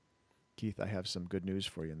Keith, I have some good news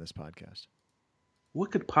for you in this podcast.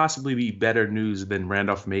 What could possibly be better news than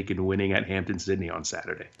Randolph-Macon winning at Hampton-Sydney on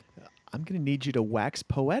Saturday? I'm going to need you to wax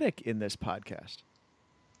poetic in this podcast.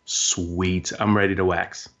 Sweet. I'm ready to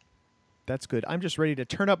wax. That's good. I'm just ready to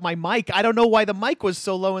turn up my mic. I don't know why the mic was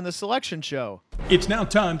so low in the selection show. It's now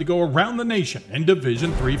time to go around the nation in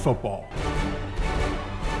Division III football.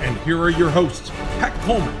 And here are your hosts, Pat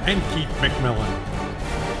Coleman and Keith McMillan.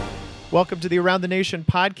 Welcome to the Around the Nation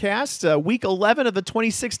podcast, week 11 of the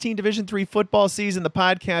 2016 Division III football season, the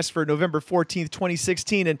podcast for November 14th,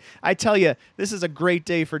 2016. And I tell you, this is a great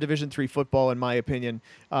day for Division III football, in my opinion.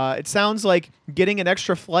 It sounds like getting an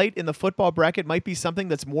extra flight in the football bracket might be something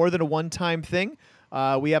that's more than a one-time thing.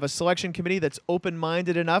 We have a selection committee that's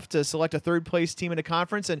open-minded enough to select a third-place team in a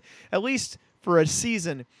conference, and at least for a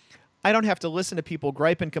season, I don't have to listen to people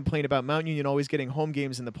gripe and complain about Mount Union always getting home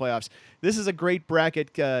games in the playoffs. This is a great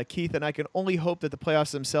bracket, Keith, and I can only hope that the playoffs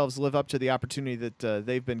themselves live up to the opportunity that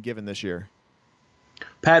they've been given this year.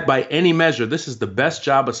 Pat, by any measure, this is the best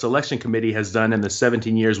job a selection committee has done in the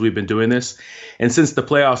 17 years we've been doing this, and since the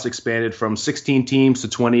playoffs expanded from 16 teams to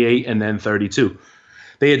 28 and then 32.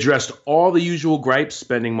 They addressed all the usual gripes,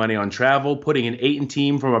 spending money on travel, putting an 8-and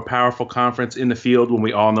team from a powerful conference in the field when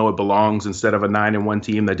we all know it belongs instead of a 9-1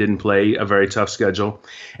 team that didn't play a very tough schedule.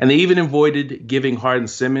 And they even avoided giving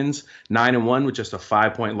Hardin-Simmons, 9-1 with just a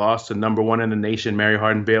 5-point loss to number one in the nation, Mary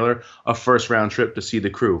Hardin-Baylor, a first-round trip to see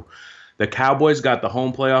the crew. The Cowboys got the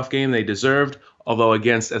home playoff game they deserved, although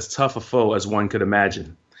against as tough a foe as one could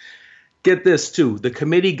imagine. Get this, too. The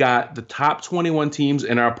committee got the top 21 teams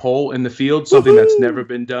in our poll in the field, something that's never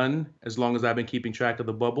been done as long as I've been keeping track of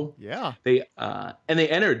the bubble. Yeah. They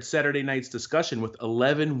entered Saturday night's discussion with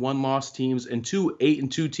 11 one-loss teams and 2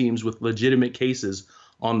 8-2 teams with legitimate cases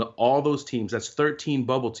on all those teams. That's 13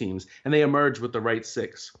 bubble teams, and they emerged with the right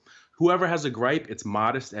 6. Whoever has a gripe, it's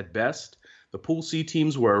modest at best. The Pool C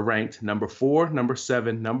teams were ranked number 4, number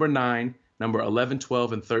 7, number 9, number 11,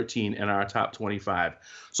 12, and 13 in our top 25.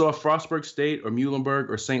 So if Frostburg State or Muhlenberg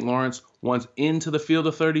or St. Lawrence wants into the field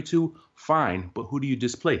of 32, fine, but who do you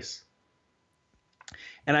displace?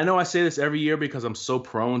 And I know I say this every year because I'm so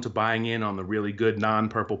prone to buying in on the really good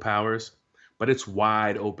non-purple powers, but it's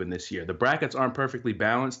wide open this year. The brackets aren't perfectly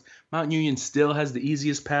balanced. Mount Union still has the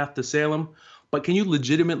easiest path to Salem, but can you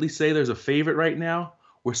legitimately say there's a favorite right now?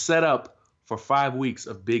 We're set up for 5 weeks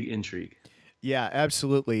of big intrigue. Yeah,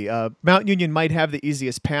 absolutely. Mount Union might have the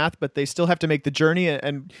easiest path, but they still have to make the journey.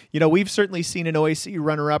 And you know, we've certainly seen an OAC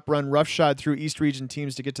runner-up run roughshod through East Region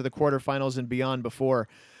teams to get to the quarterfinals and beyond before.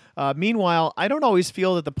 Meanwhile, I don't always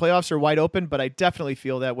feel that the playoffs are wide open, but I definitely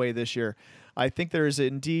feel that way this year. I think there is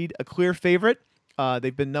indeed a clear favorite.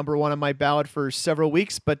 They've been number one on my ballot for several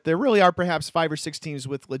weeks, but there really are perhaps 5 or 6 teams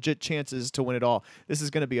with legit chances to win it all. This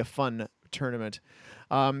is going to be a fun tournament.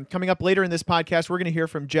 Coming up later in this podcast, we're going to hear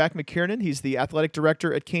from Jack McKiernan. He's the athletic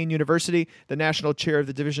director at Kean University, the national chair of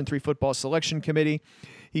the Division III Football Selection Committee.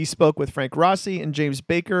 He spoke with Frank Rossi and James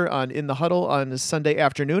Baker on In the Huddle on Sunday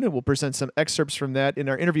afternoon, and we'll present some excerpts from that in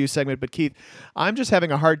our interview segment. But Keith, I'm just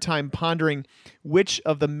having a hard time pondering which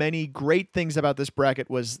of the many great things about this bracket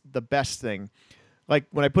was the best thing. Like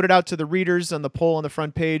when I put it out to the readers on the poll on the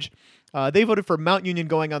front page, they voted for Mount Union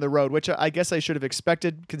going on the road, which I guess I should have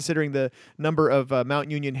expected considering the number of Mount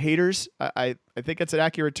Union haters. I think that's an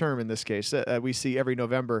accurate term in this case we see every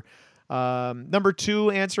November. Number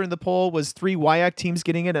 2 answer in the poll was 3 WIAC teams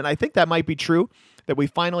getting in, and I think that might be true, that we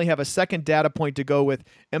finally have a second data point to go with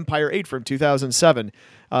Empire 8 from 2007.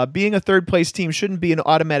 Being a third-place team shouldn't be an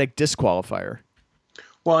automatic disqualifier.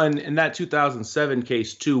 Well, and that 2007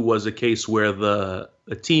 case, too, was a case where the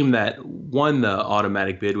team that won the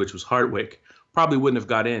automatic bid, which was Hartwick, probably wouldn't have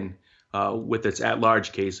got in with its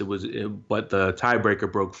at-large case. But the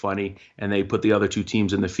tiebreaker broke funny, and they put the other 2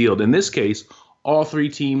 teams in the field. In this case, all 3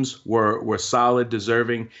 teams were solid,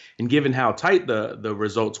 deserving, and given how tight the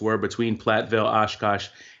results were between Platteville, Oshkosh,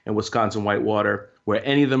 and Wisconsin Whitewater, where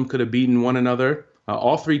any of them could have beaten one another,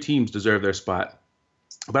 all 3 teams deserve their spot.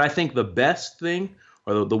 But I think the best thing,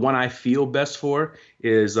 or the one I feel best for,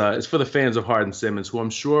 is for the fans of Hardin-Simmons, who I'm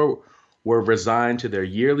sure were resigned to their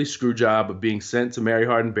yearly screw job of being sent to Mary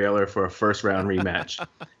Hardin-Baylor for a first-round rematch.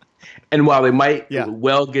 And while they might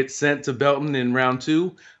well get sent to Belton in round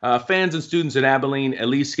 2, fans and students in Abilene at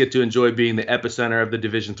least get to enjoy being the epicenter of the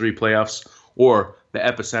Division III playoffs, or the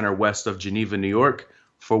epicenter west of Geneva, New York,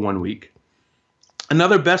 for 1 week.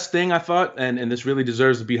 Another best thing I thought, and this really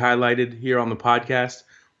deserves to be highlighted here on the podcast,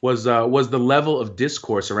 was the level of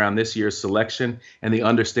discourse around this year's selection and the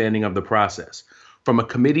understanding of the process. From a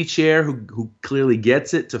committee chair who clearly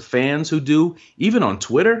gets it to fans who do, even on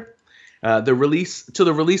Twitter, The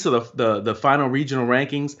release of the final regional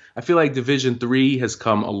rankings, I feel like Division III has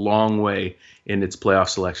come a long way in its playoff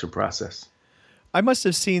selection process. I must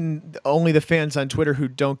have seen only the fans on Twitter who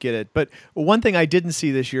don't get it. But one thing I didn't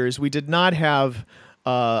see this year is we did not have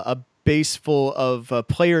a base full of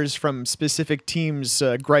players from specific teams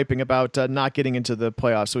griping about not getting into the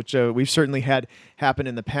playoffs, which we've certainly had happen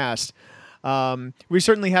in the past. We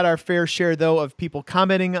certainly had our fair share, though, of people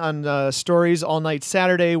commenting on stories all night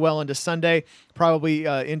Saturday, well into Sunday, probably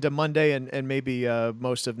into Monday, and maybe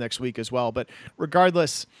most of next week as well. But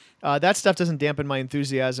regardless, that stuff doesn't dampen my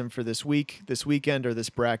enthusiasm for this week, this weekend, or this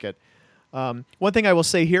bracket. One thing I will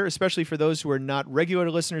say here, especially for those who are not regular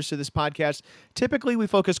listeners to this podcast, typically we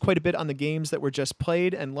focus quite a bit on the games that were just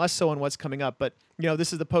played and less so on what's coming up. But,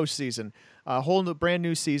 this is the postseason, a whole brand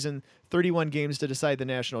new season, 31 games to decide the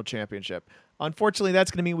national championship. Unfortunately,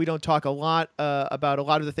 that's going to mean we don't talk a lot about a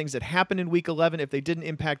lot of the things that happened in Week 11 if they didn't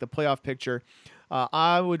impact the playoff picture.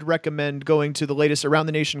 I would recommend going to the latest Around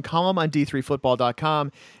the Nation column on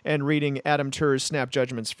D3Football.com and reading Adam Turr's Snap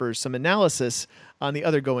Judgments for some analysis on the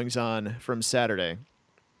other goings-on from Saturday.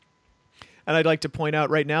 And I'd like to point out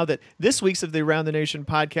right now that this week's of the Around the Nation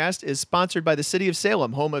podcast is sponsored by the City of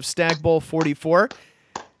Salem, home of Stag Bowl 44.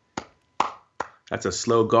 That's a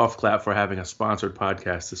slow golf clap for having a sponsored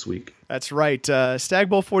podcast this week. That's right. Stag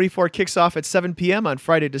Bowl 44 kicks off at 7 p.m. on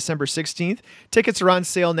Friday, December 16th. Tickets are on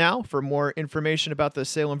sale now. For more information about the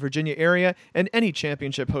Salem, Virginia area and any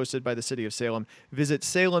championship hosted by the City of Salem, visit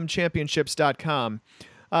salemchampionships.com.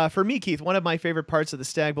 For me, Keith, one of my favorite parts of the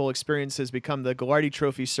Stag Bowl experience has become the Gagliardi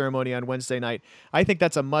Trophy ceremony on Wednesday night. I think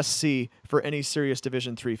that's a must-see for any serious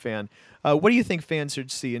Division III fan. What do you think fans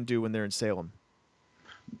should see and do when they're in Salem?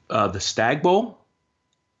 The Stag Bowl?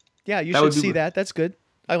 Yeah, you should see that. That's good.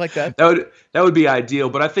 I like that. That would be ideal,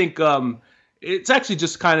 but I think it's actually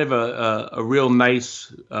just kind of a real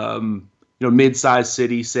nice mid-sized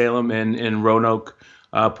city, Salem and Roanoke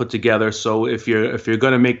put together. So if you're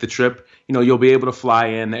going to make the trip, you'll be able to fly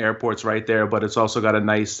in. The airport's right there, but it's also got a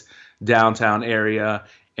nice downtown area.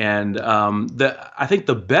 And I think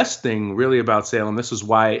the best thing really about Salem, this is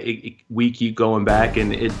why we keep going back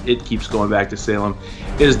and it keeps going back to Salem,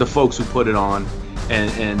 is the folks who put it on.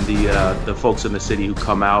 And the folks in the city who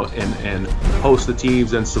come out and host the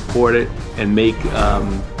teams and support it and make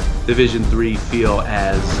Division III feel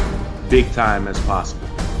as big time as possible.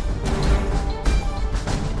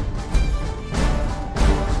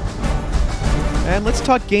 And let's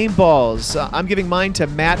talk game balls. I'm giving mine to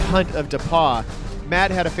Matt Hunt of DePauw. Matt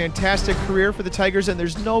had a fantastic career for the Tigers, and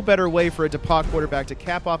there's no better way for a DePauw quarterback to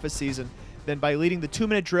cap off a season than by leading the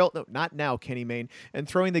 2-minute drill, no, not now, Kenny Mayne, and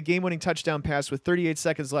throwing the game-winning touchdown pass with 38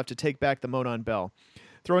 seconds left to take back the Monon Bell.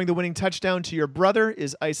 Throwing the winning touchdown to your brother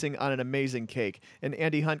is icing on an amazing cake, and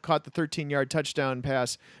Andy Hunt caught the 13-yard touchdown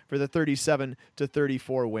pass for the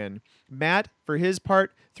 37-34 win. Matt, for his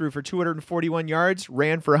part, threw for 241 yards,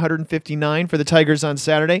 ran for 159 for the Tigers on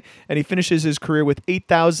Saturday, and he finishes his career with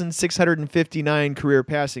 8,659 career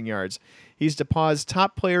passing yards. He's DePauw's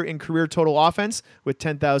top player in career total offense with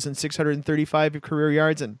 10,635 career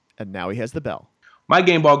yards, and now he has the bell. My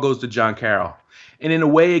game ball goes to John Carroll. And in a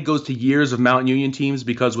way, it goes to years of Mount Union teams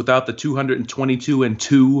because without the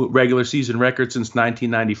 222-2 regular season record since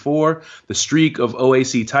 1994, the streak of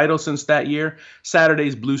OAC titles since that year,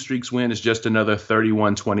 Saturday's Blue Streaks win is just another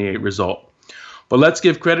 31-28 result. But let's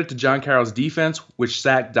give credit to John Carroll's defense, which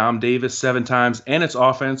sacked Dom Davis 7 times, and its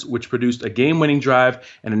offense, which produced a game-winning drive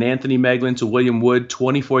and an Anthony Meglin to William Wood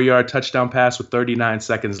 24-yard touchdown pass with 39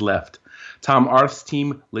 seconds left. Tom Arth's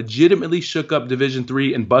team legitimately shook up Division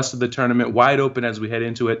III and busted the tournament wide open as we head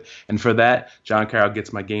into it, and for that, John Carroll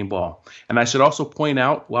gets my game ball. And I should also point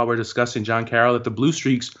out, while we're discussing John Carroll, that the Blue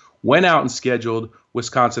Streaks went out and scheduled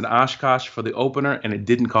Wisconsin Oshkosh for the opener, and it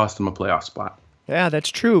didn't cost them a playoff spot. Yeah, that's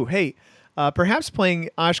true. Hey, perhaps playing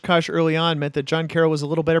Oshkosh early on meant that John Carroll was a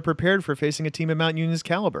little better prepared for facing a team of Mount Union's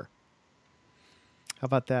caliber. How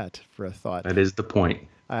about that for a thought? That is the point.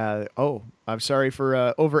 I'm sorry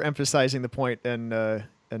for overemphasizing the point and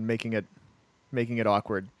making it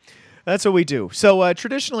awkward. That's what we do. So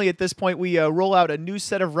traditionally at this point, we roll out a new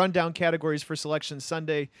set of rundown categories for Selection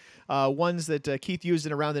Sunday, ones that Keith used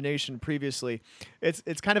in Around the Nation previously.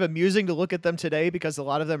 It's kind of amusing to look at them today because a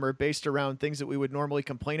lot of them are based around things that we would normally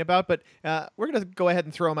complain about, but we're going to go ahead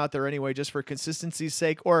and throw them out there anyway just for consistency's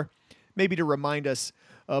sake or maybe to remind us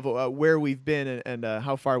of where we've been and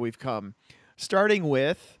how far we've come. Starting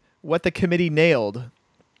with what the committee nailed.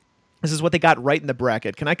 This is what they got right in the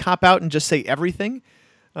bracket. Can I cop out and just say everything?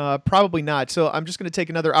 Probably not. So I'm just going to take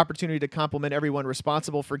another opportunity to compliment everyone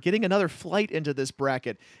responsible for getting another flight into this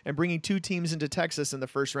bracket and bringing 2 teams into Texas in the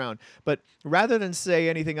first round. But rather than say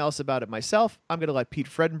anything else about it myself, I'm going to let Pete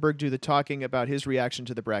Fredenberg do the talking about his reaction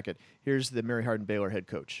to the bracket. Here's the Mary Hardin Baylor head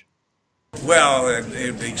coach. Well,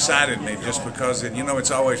 it excited me just because,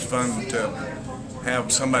 it's always fun to have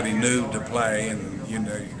somebody new to play, and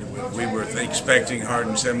we were expecting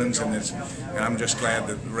Hardin Simmons, and I'm just glad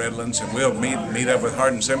that Redlands, and we'll meet up with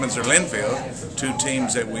Hardin Simmons or Linfield, 2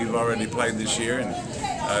 teams that we've already played this year, and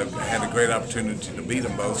had a great opportunity to beat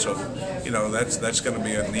them both. So, that's going to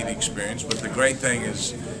be a neat experience. But the great thing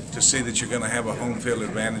is to see that you're going to have a home field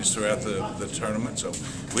advantage throughout the tournament. So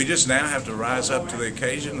we just now have to rise up to the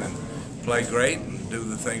occasion and play great and do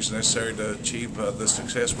the things necessary to achieve the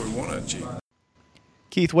success we want to achieve.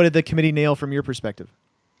 Keith, what did the committee nail from your perspective?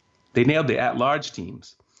 They nailed the at-large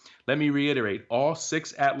teams. Let me reiterate, all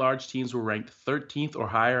 6 at-large teams were ranked 13th or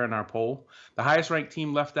higher in our poll. The highest-ranked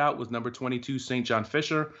team left out was number 22, St. John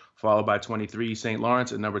Fisher, followed by 23, St.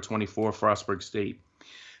 Lawrence, and number 24, Frostburg State.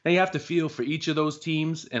 Now you have to feel for each of those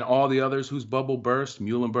teams and all the others whose bubble burst,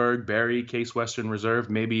 Muhlenberg, Berry, Case Western Reserve,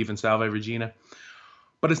 maybe even Salve Regina.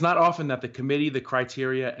 But it's not often that the committee, the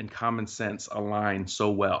criteria, and common sense align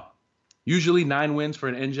so well. Usually 9 wins for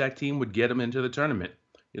an NJAC team would get them into the tournament.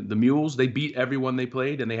 The Mules, they beat everyone they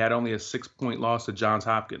played, and they had only a 6-point loss to Johns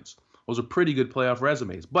Hopkins. Those are pretty good playoff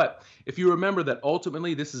resumes. But if you remember that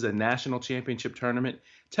ultimately this is a national championship tournament,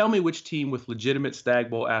 tell me which team with legitimate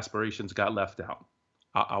Stag Bowl aspirations got left out.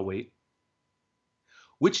 I'll wait.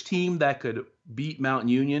 Which team that could beat Mount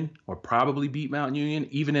Union or probably beat Mount Union,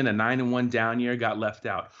 even in a 9-1 down year, got left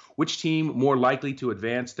out? Which team more likely to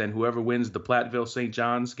advance than whoever wins the Platteville-St.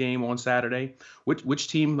 John's game on Saturday? Which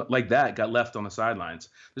team like that got left on the sidelines?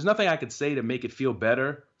 There's nothing I could say to make it feel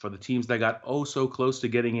better for the teams that got oh so close to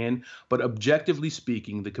getting in. But objectively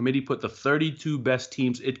speaking, the committee put the 32 best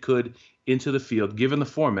teams it could into the field, given the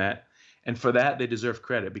format. And for that, they deserve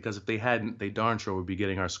credit, because if they hadn't, they darn sure would be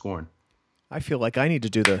getting our scorn. I feel like I need to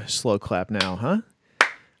do the slow clap now, huh?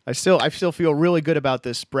 I still feel really good about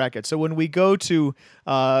this bracket. So when we go to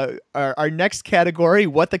our next category,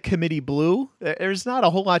 what the committee blew, there's not a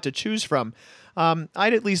whole lot to choose from.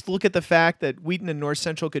 I'd at least look at the fact that Wheaton and North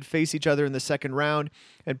Central could face each other in the second round,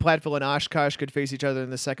 and Platteville and Oshkosh could face each other in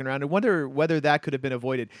the second round. I wonder whether that could have been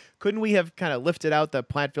avoided. Couldn't we have kind of lifted out the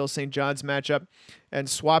Platteville-St. John's matchup and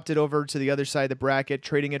swapped it over to the other side of the bracket,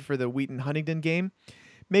 trading it for the Wheaton-Huntington game?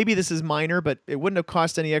 Maybe this is minor, but it wouldn't have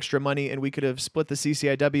cost any extra money, and we could have split the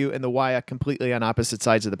CCIW and the WIAC completely on opposite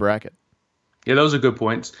sides of the bracket. Yeah, those are good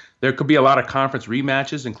points. There could be a lot of conference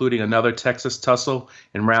rematches, including another Texas tussle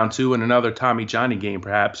in round 2 and another Tommy Johnny game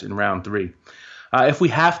perhaps in round 3. If we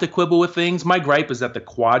have to quibble with things, my gripe is that the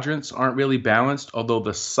quadrants aren't really balanced, although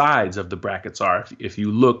the sides of the brackets are. If you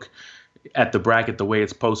look at the bracket the way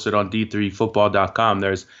it's posted on d3football.com,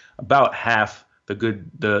 there's about half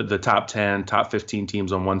the top 10, top 15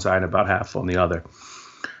 teams on one side and about half on the other.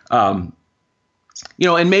 And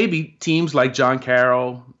maybe teams like John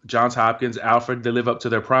Carroll, Johns Hopkins, Alfred, they live up to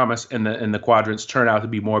their promise, and the quadrants turn out to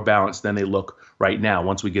be more balanced than they look right now.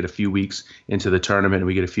 Once we get a few weeks into the tournament and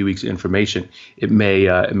we get a few weeks of information, it may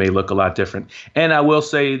look a lot different. And I will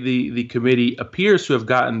say the committee appears to have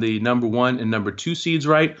gotten the number 1 and number 2 seeds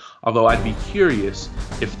right, although I'd be curious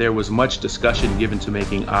if there was much discussion given to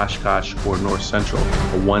making Oshkosh or North Central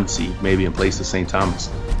a 1 seed, maybe in place of St. Thomas.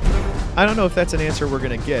 I don't know if that's an answer we're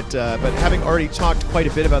going to get, but having already talked quite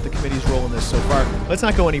a bit about the committee's role in this so far, let's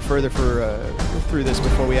not go any further through this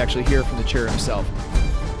before we actually hear from the chair himself.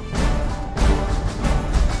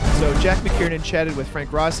 So Jack McKiernan chatted with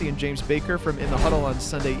Frank Rossi and James Baker from In the Huddle on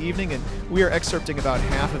Sunday evening, and we are excerpting about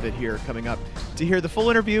half of it here coming up. To hear the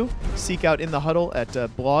full interview, seek out In the Huddle at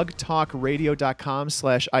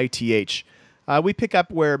blogtalkradio.com/ITH. We pick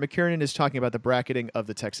up where McKiernan is talking about the bracketing of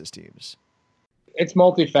the Texas teams. It's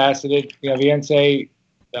multifaceted. The NSA,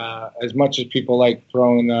 as much as people like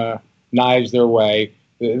throwing knives their way,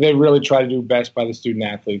 they really try to do best by the student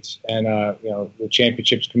athletes. And, the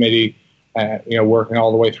championships committee, working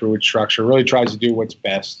all the way through its structure, really tries to do what's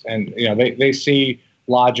best. And, they see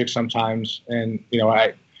logic sometimes. And,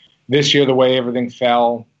 this year, the way everything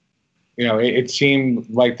fell, it seemed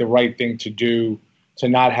like the right thing to do to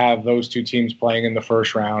not have those 2 teams playing in the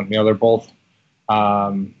first round. They're both,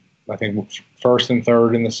 I think, first and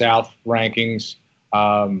third in the South rankings.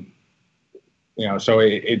 So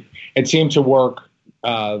it seemed to work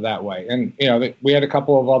that way. And, we had a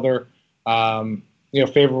couple of other,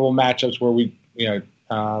 favorable matchups where we,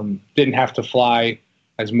 didn't have to fly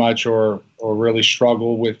as much or really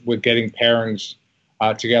struggle with getting pairings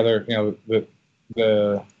together.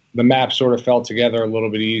 The the map sort of fell together a little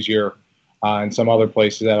bit easier in some other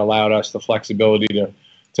places that allowed us the flexibility to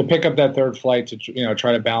pick up that third flight to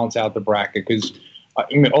try to balance out the bracket, because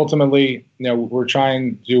ultimately we're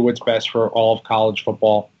trying to do what's best for all of college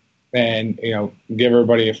football and give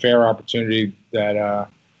everybody a fair opportunity that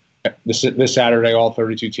this Saturday all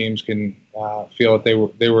 32 teams can feel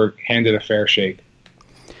that they were handed a fair shake.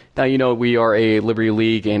 Now, we are a Liberty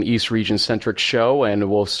League and East Region-centric show,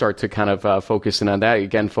 and we'll start to kind of focus in on that.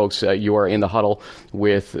 Again, folks, you are in the huddle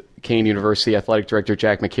with Kean University Athletic Director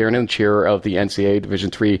Jack McKiernan, chair of the NCAA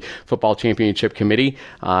Division III Football Championship Committee.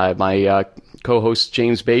 My co-host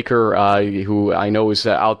James Baker, who I know is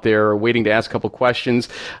out there waiting to ask a couple questions,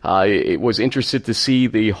 was interested to see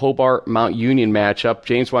the Hobart-Mount Union matchup.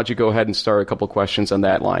 James, why don't you go ahead and start a couple questions on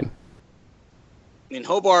that line? I mean,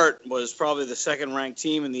 Hobart was probably the second-ranked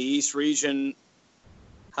team in the East region.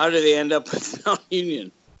 How did they end up with Mount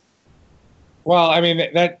Union? Well, I mean,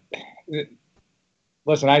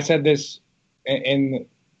 listen, I said this in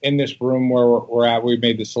this room where we're at. We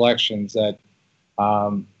made the selections that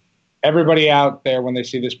everybody out there, when they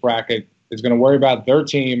see this bracket, is going to worry about their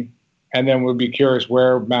team, and then would be curious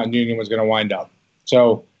where Mount Union was going to wind up.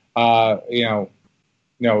 So, as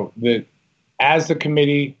the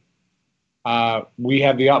committee, we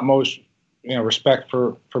have the utmost, respect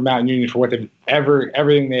for Mount Union for what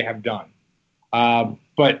everything they have done.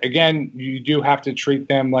 But again, you do have to treat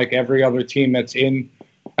them like every other team that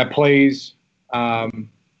plays in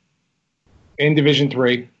Division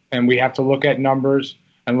III, and we have to look at numbers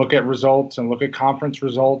and look at results and look at conference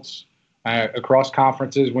results across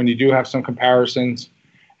conferences when you do have some comparisons.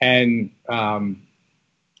 And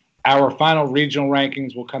our final regional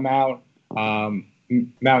rankings will come out.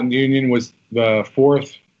 Mount Union was the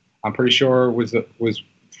fourth. I'm pretty sure was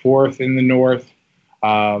fourth in the North.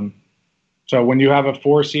 So when you have a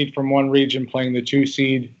 4 seed from one region playing the 2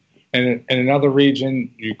 seed in another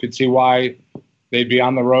region, you could see why they'd be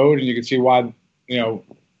on the road, and you could see why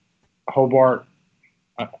Hobart.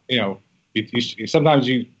 Sometimes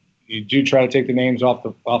you do try to take the names off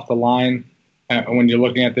the line when you're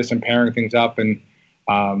looking at this and pairing things up, and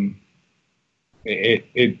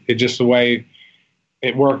it just the way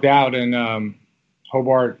it worked out, and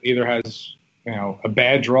Hobart either has a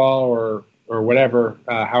bad draw or whatever,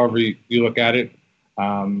 however you look at it.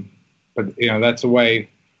 But that's the way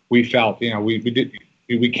we felt.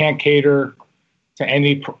 We can't cater to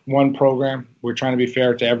any one program. We're trying to be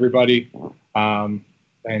fair to everybody, and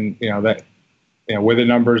that where the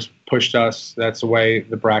numbers pushed us, that's the way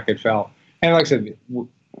the bracket fell. And like I said,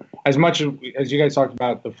 as much as you guys talked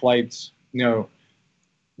about the flights,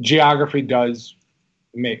 geography does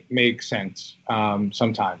make sense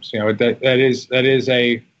sometimes. That is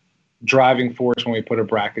a driving force when we put a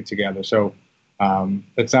bracket together. So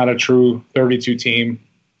it's not a true 32 team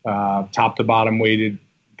top to bottom weighted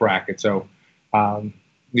bracket. So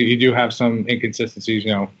you do have some inconsistencies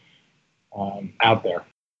out there.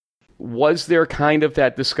 Was there kind of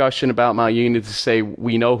that discussion about Mount Union to say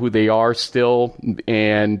we know who they are still,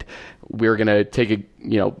 and we're going to take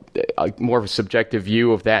a more of a subjective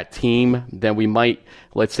view of that team than we might,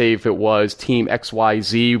 let's say, if it was Team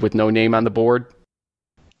XYZ with no name on the board?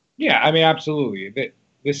 Yeah, I mean, absolutely.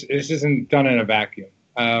 This isn't done in a vacuum.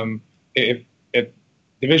 If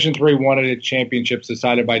Division III wanted its championships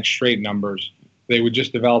decided by straight numbers, they would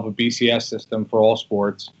just develop a BCS system for all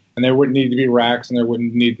sports, and there wouldn't need to be racks and there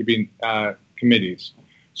wouldn't need to be committees.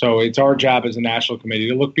 So it's our job as a national committee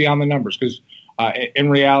to look beyond the numbers, because in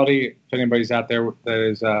reality, if anybody's out there that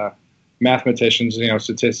is mathematicians,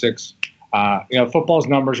 statistics, football's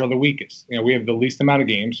numbers are the weakest. We have the least amount of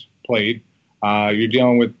games played. You're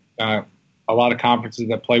dealing with a lot of conferences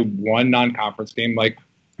that play one non-conference game, like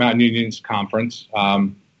Mount Union's conference.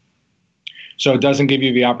 So it doesn't give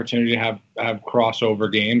you the opportunity to have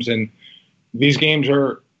crossover games. And these games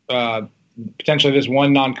are potentially, this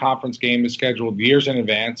one non-conference game is scheduled years in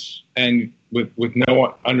advance, and with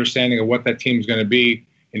no understanding of what that team is going to be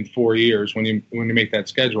in 4 years when you make that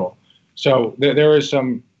schedule. So there is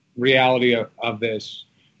some reality of this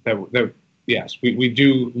that yes, we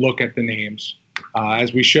do look at the names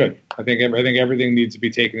as we should. I think everything needs to be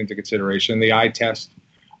taken into consideration. The eye test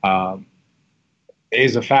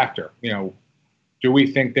is a factor. Do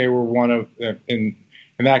we think they were one of in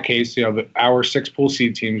that case? Our 6 pool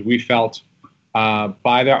seed teams, we felt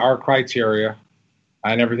by our criteria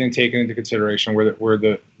and everything taken into consideration, we're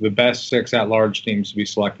the best 6 at-large teams to be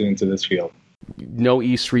selected into this field. No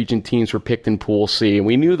East Region teams were picked in Pool C, and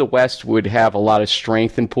we knew the West would have a lot of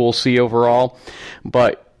strength in Pool C overall,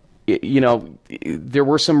 but there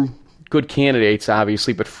were some good candidates,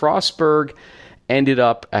 obviously, but Frostburg ended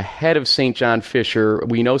up ahead of St. John Fisher.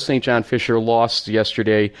 We know St. John Fisher lost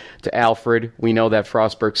yesterday to Alfred. We know that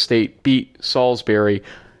Frostburg State beat Salisbury.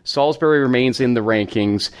 Salisbury remains in the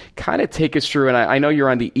rankings. Kind of take us through, and I know you're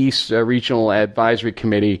on the East Regional Advisory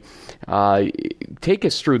Committee. Take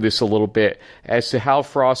us through this a little bit as to how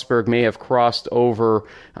Frostburg may have crossed over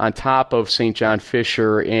on top of St. John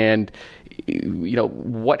Fisher, and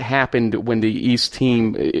what happened when the East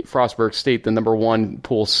team, Frostburg State, the number one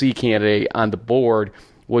Pool C candidate on the board,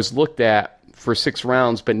 was looked at for 6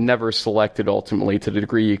 rounds but never selected ultimately to the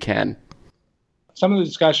degree you can. Some of the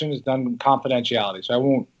discussion is done in confidentiality, so I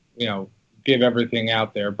won't, give everything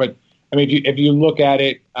out there. But I mean, if you look at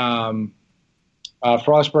it,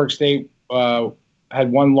 Frostburg State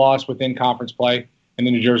had 1 loss within conference play in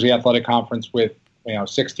the New Jersey Athletic Conference with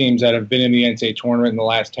 6 teams that have been in the NCAA tournament in the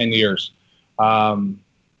last 10 years.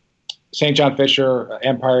 St. John Fisher,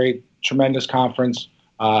 Empire 8, tremendous conference,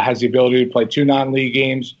 has the ability to play 2 non-league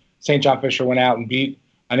games. St. John Fisher went out and beat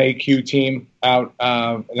an AQ team out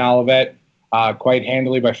in Olivet quite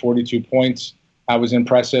handily by 42 points. That was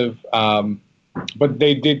impressive. But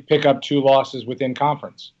they did pick up 2 losses within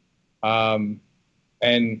conference. And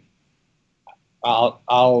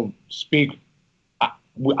I'll speak.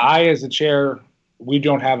 I, as the chair, we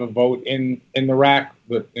don't have a vote in the RAC.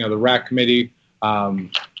 The RAC committee,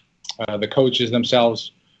 the coaches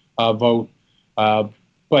themselves vote.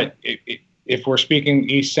 But if we're speaking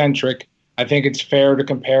East-centric, I think it's fair to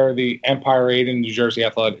compare the Empire 8 and New Jersey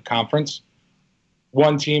Athletic Conference.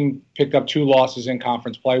 1 team picked up 2 losses in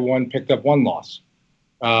conference play. 1 picked up 1 loss.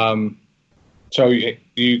 So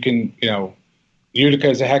you can, Utica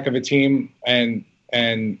is a heck of a team, and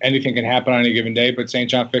anything can happen on any given day. But St.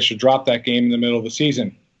 John Fisher dropped that game in the middle of the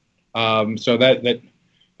season, so that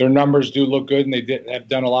their numbers do look good, and they have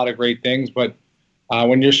done a lot of great things. But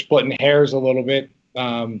when you're splitting hairs a little bit,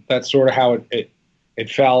 that's sort of how it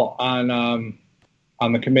fell on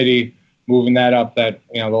the committee, moving that up. That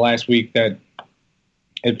the last week that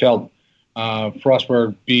it felt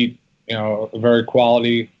Frostburg beat a very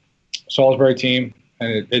quality Salisbury team,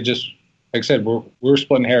 and it just, like I said, we were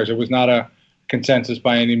splitting hairs. It was not a consensus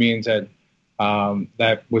by any means that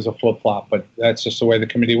that was a flip-flop, but that's just the way the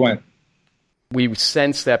committee went. We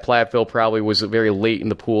sensed that Platteville probably was very late in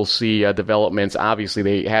the Pool C developments. Obviously,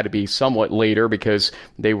 they had to be somewhat later because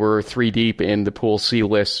they were 3 deep in the Pool C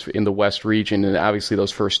list in the West region, and obviously those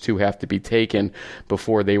first 2 have to be taken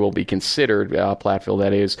before they will be considered, Platteville,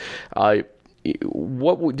 that is.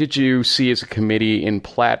 What did you see as a committee in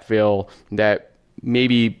Platteville that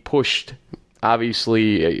maybe pushed,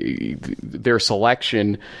 obviously, their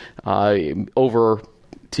selection over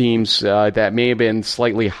teams that may have been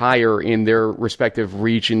slightly higher in their respective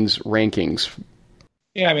regions' rankings?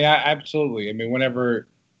 Yeah, I mean, absolutely. I mean, whenever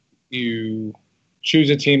you choose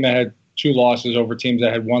a team that had 2 losses over teams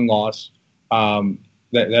that had 1 loss,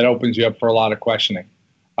 that opens you up for a lot of questioning.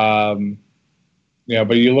 But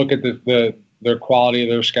you look at their quality of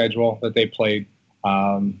their schedule that they played.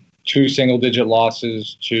 2 single-digit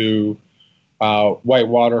losses to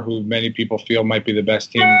Whitewater, who many people feel might be the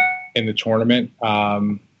best team in the tournament.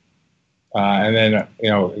 And then,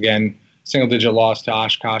 again, single-digit loss to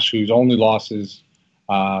Oshkosh, whose only loss is,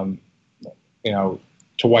 to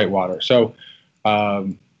Whitewater. So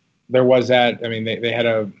there was that. I mean, they had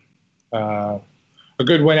a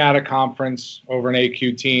good win out of conference over an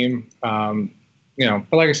AQ team.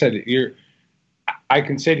 But like I said, I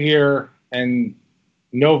can sit here and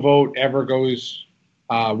no vote ever goes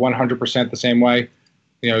 100% the same way.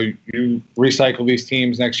 You recycle these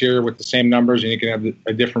teams next year with the same numbers, and you can have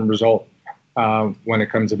a different result when it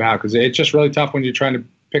comes about, because it's just really tough when you're trying to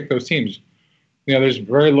pick those teams. There's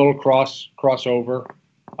very little crossover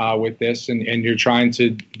with this, and you're trying to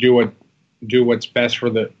do what's best for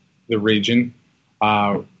the region,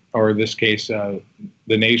 or in this case, the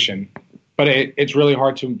nation. But it's really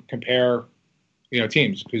hard to compare,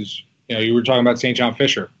 teams, because you were talking about St. John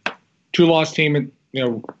Fisher, 2-loss team,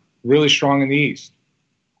 really strong in the East.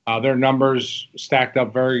 Their numbers stacked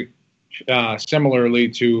up very similarly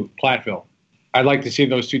to Platteville. I'd like to see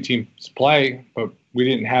those 2 teams play, but we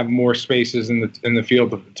didn't have more spaces in the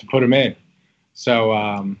field to put them in. So,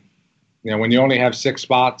 when you only have 6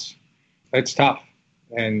 spots, it's tough.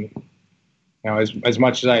 And as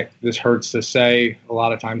much as this hurts to say, a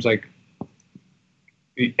lot of times, like,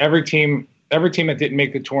 every team that didn't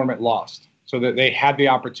make the tournament lost, so that they had the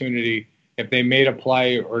opportunity. If they made a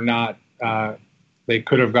play or not, they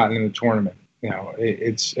could have gotten in the tournament.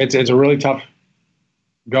 It's a really tough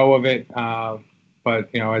go of it.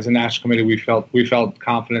 But as a national committee, we felt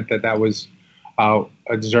confident that was a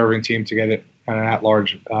deserving team to get it an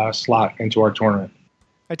at-large slot into our tournament.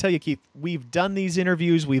 I tell you, Keith, we've done these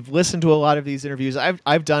interviews. We've listened to a lot of these interviews.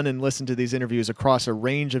 I've done and listened to these interviews across a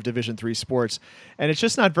range of Division III sports, and it's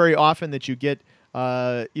just not very often that you get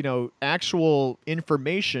actual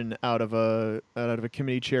information out of a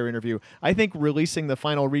committee chair interview. I think releasing the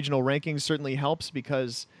final regional rankings certainly helps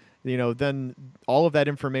because then all of that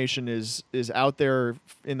information is out there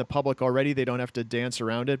in the public already. They don't have to dance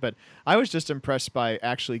around it. But I was just impressed by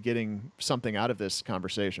actually getting something out of this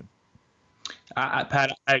conversation.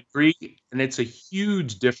 Pat, I agree, and it's a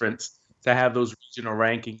huge difference to have those regional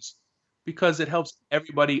rankings because it helps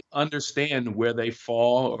everybody understand where they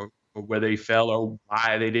fall or where they fell or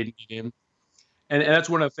why they didn't get in. And that's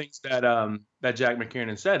one of the things that that Jack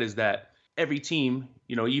McKiernan said is that every team,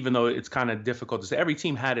 even though it's kind of difficult to say, every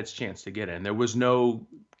team had its chance to get in. There was no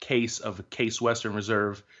case of Case Western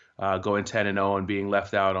Reserve going 10-0 and being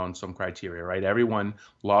left out on some criteria, right? Everyone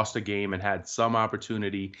lost a game and had some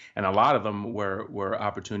opportunity, and a lot of them were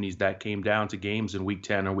opportunities that came down to games in Week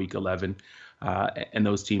 10 or Week 11, and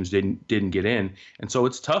those teams didn't get in. And so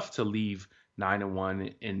it's tough to leave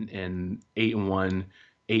 9-1 and 8-1,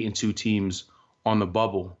 8-2 teams on the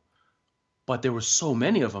bubble, but there were so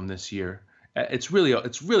many of them this year. It's really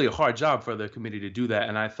a hard job for the committee to do that,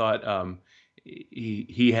 and I thought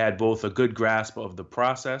he had both a good grasp of the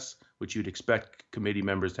process, which you'd expect committee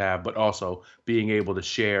members to have, but also being able to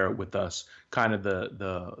share with us kind of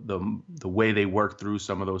the way they work through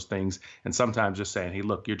some of those things, and sometimes just saying, "Hey,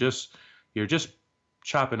 look, you're just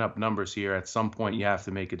chopping up numbers here. At some point, you have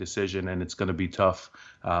to make a decision, and it's going to be tough.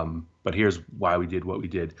 But here's why we did what we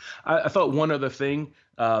did." I thought one other thing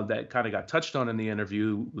that kind of got touched on in the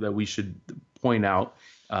interview that we should point out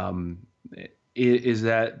is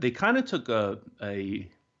that they kind of took they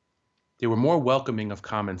were more welcoming of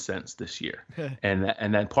common sense this year, and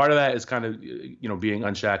that part of that is kind of being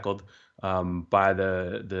unshackled by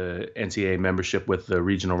the NCAA membership with the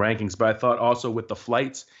regional rankings. But I thought also with the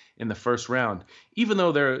flights in the first round, even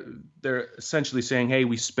though they're essentially saying, hey,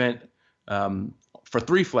 we spent for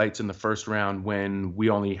 3 flights in the first round when we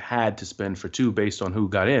only had to spend for 2 based on who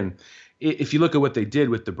got in. If you look at what they did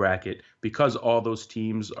with the bracket, because all those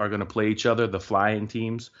teams are going to play each other, the flying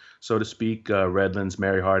teams, so to speak, Redlands,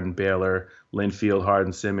 Mary Hardin, Baylor, Linfield,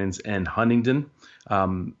 Hardin-Simmons, and Huntingdon,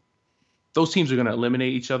 those teams are going to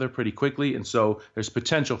eliminate each other pretty quickly. And so there's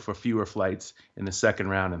potential for fewer flights in the second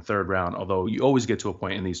round and third round, although you always get to a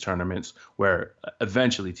point in these tournaments where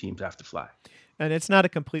eventually teams have to fly. And it's not a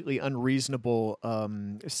completely unreasonable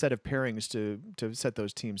set of pairings to set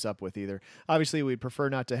those teams up with either. Obviously, we'd prefer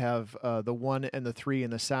not to have the 1 and the 3 in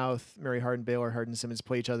the South, Mary Hardin, Baylor, Hardin-Simmons,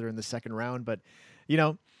 play each other in the second round. But,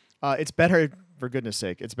 it's better, for goodness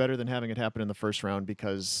sake. It's better than having it happen in the first round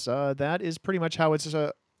because that is pretty much how it's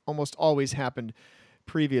almost always happened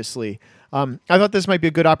previously. I thought this might be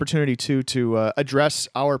a good opportunity, too, to address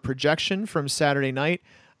our projection from Saturday night.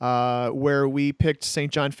 Where we picked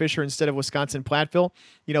St. John Fisher instead of Wisconsin Platteville.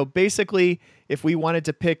 Basically, if we wanted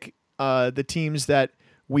to pick the teams that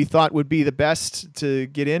we thought would be the best to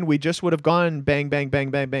get in, we just would have gone bang, bang, bang,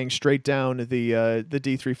 bang, bang, straight down the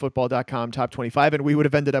D3Football.com top 25, and we would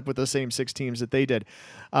have ended up with the same 6 teams that they did.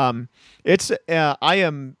 I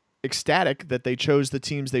am ecstatic that they chose the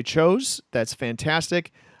teams they chose. That's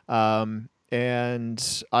fantastic.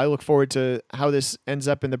 And I look forward to how this ends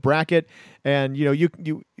up in the bracket. And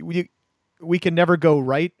we can never go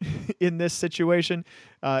right in this situation.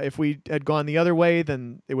 If we had gone the other way,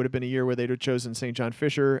 then it would have been a year where they'd have chosen St. John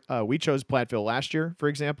Fisher. We chose Platteville last year, for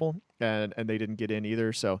example, and they didn't get in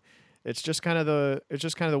either. So it's just kind of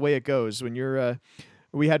the way it goes. When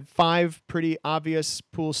we had 5 pretty obvious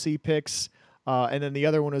Pool C picks. And then the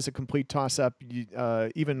other one was a complete toss-up,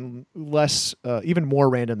 even more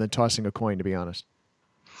random than tossing a coin, to be honest.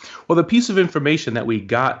 Well, the piece of information that we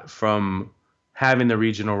got from having the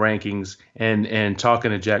regional rankings and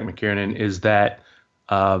talking to Jack McKiernan is that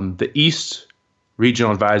the East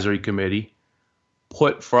Regional Advisory Committee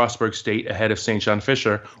put Frostburg State ahead of St. John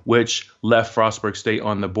Fisher, which left Frostburg State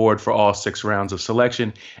on the board for all 6 rounds of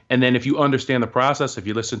selection. And then if you understand the process, if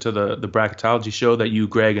you listen to the bracketology show that you,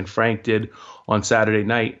 Greg, and Frank did on Saturday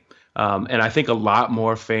night, and I think a lot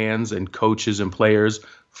more fans and coaches and players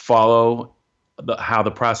follow how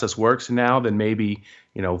the process works now than maybe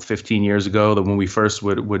 15 years ago, when we first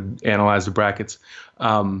would analyze the brackets.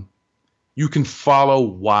 You can follow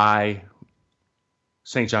why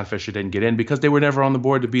St. John Fisher didn't get in because they were never on the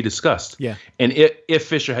board to be discussed. Yeah. And if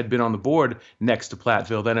Fisher had been on the board next to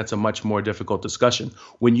Platteville, then it's a much more difficult discussion.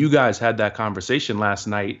 When you guys had that conversation last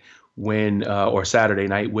night or Saturday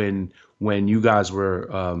night when you guys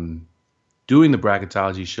were doing the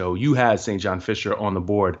bracketology show, you had St. John Fisher on the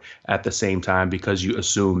board at the same time because you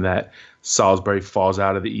assume that Salisbury falls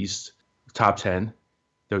out of the East top 10,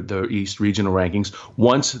 the East regional rankings.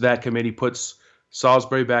 Once that committee puts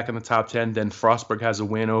Salisbury back in the top 10, then Frostburg has a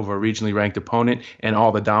win over a regionally ranked opponent, and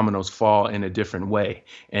all the dominoes fall in a different way.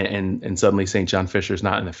 And suddenly St. John Fisher is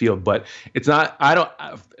not in the field. But it's not,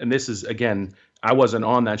 and this is, again, I wasn't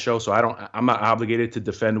on that show, so I'm not obligated to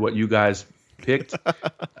defend what you guys picked.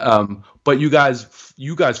 But you guys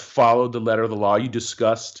followed the letter of the law. You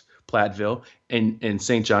discussed Platteville, and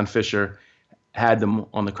St. John Fisher had them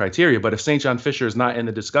on the criteria. But if St. John Fisher is not in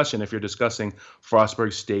the discussion, if you're discussing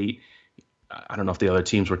Frostburg State, I don't know if the other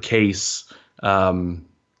teams were Case, and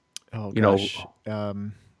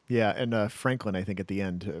Franklin, I think at the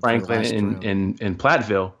end. Franklin and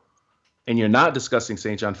Platteville, and you're not discussing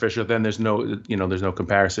St. John Fisher, then there's no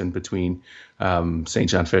comparison between St.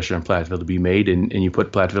 John Fisher and Platteville to be made, and you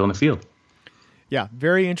put Platteville in the field. Yeah,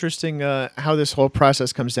 very interesting how this whole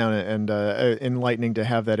process comes down, and enlightening to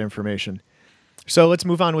have that information. So let's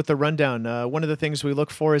move on with the rundown. One of the things we look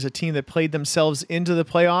for is a team that played themselves into the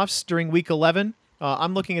playoffs during Week 11.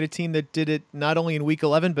 I'm looking at a team that did it not only in Week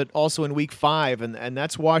 11, but also in Week 5, and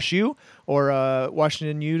that's WashU, or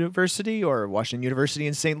Washington University, or Washington University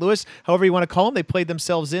in St. Louis, however you want to call them. They played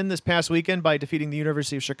themselves in this past weekend by defeating the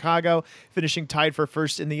University of Chicago, finishing tied for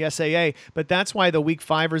first in the SAA. But that's why the Week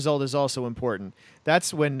 5 result is also important.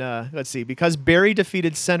 That's when, because Berry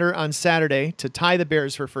defeated Center on Saturday to tie the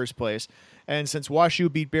Bears for first place. And since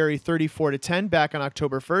WashU beat Berry 34-10 back on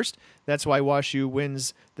October 1st, that's why WashU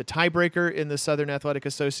wins the tiebreaker in the Southern Athletic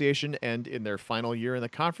Association, and in their final year in the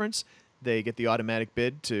conference, they get the automatic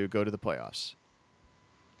bid to go to the playoffs.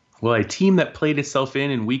 Well, a team that played itself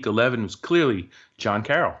in Week 11 was clearly John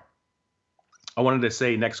Carroll. I wanted to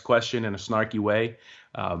say next question in a snarky way,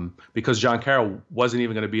 because John Carroll wasn't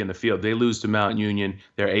even going to be in the field. They lose to Mount Union.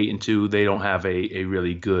 They're 8-2. They don't have a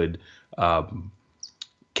really good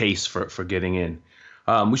case for getting in.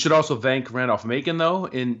 We should also thank Randolph-Macon, though,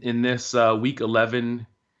 in this Week 11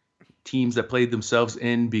 teams that played themselves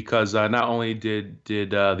in, because not only did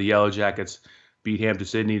the Yellow Jackets beat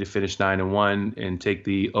Hampden-Sydney to finish 9-1 and take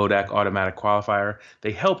the ODAC automatic qualifier,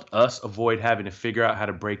 they helped us avoid having to figure out how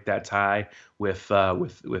to break that tie with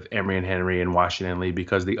Emory and Henry and Washington Lee,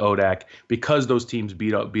 because the ODAC, because those teams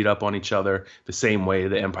beat up on each other the same way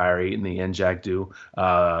the Empire 8 and the NJAC do,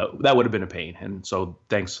 that would have been a pain. And so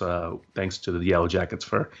thanks to the Yellow Jackets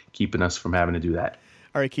for keeping us from having to do that.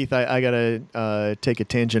 All right, Keith, I got to take a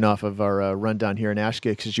tangent off of our rundown here and ask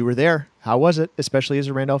you, because you were there. How was it, especially as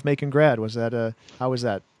a Randolph-Macon grad? How was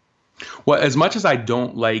that? Well, as much as I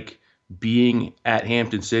don't like being at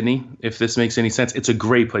Hampden-Sydney, if this makes any sense, it's a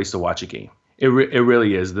great place to watch a game. It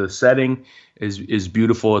really is. The setting is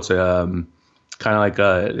beautiful. It's kind of like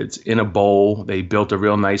it's in a bowl. They built a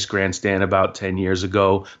real nice grandstand about 10 years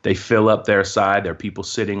ago. They fill up their side. There are people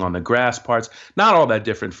sitting on the grass parts. Not all that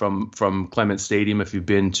different from Clement Stadium if you've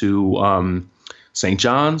been to St.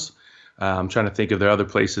 John's. I'm trying to think if there are other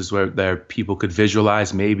places where there people could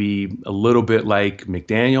visualize, maybe a little bit like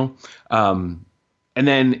McDaniel. And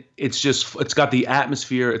then it's got the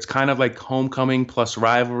atmosphere. It's kind of like homecoming plus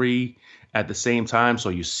rivalry at the same time. So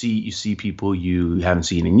you see people you haven't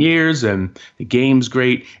seen in years, and the game's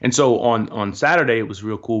great. And so on Saturday, it was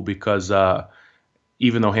real cool because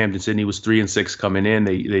even though Hampden-Sydney was 3-6 coming in,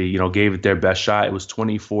 they gave it their best shot. It was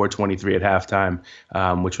 24-23 at halftime,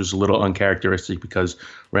 which was a little uncharacteristic because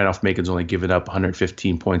Randolph-Macon's only given up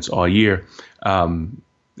 115 points all year.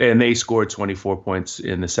 And they scored 24 points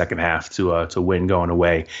in the second half to win going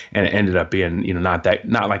away, and it ended up being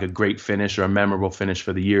not like a great finish or a memorable finish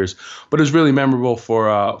for the years, but it was really memorable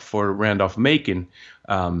for Randolph-Macon.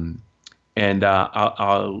 And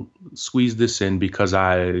I'll squeeze this in because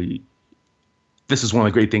this is one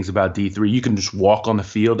of the great things about D3. You can just walk on the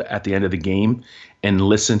field at the end of the game and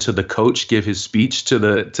listen to the coach give his speech to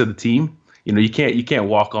the team. You can't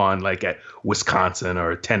walk on like at Wisconsin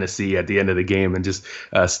or Tennessee at the end of the game and just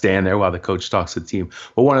stand there while the coach talks to the team.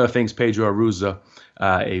 But one of the things Pedro Aruza,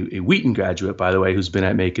 a Wheaton graduate, by the way, who's been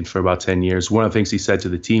at Macon for about 10 years, one of the things he said to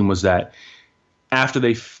the team was that after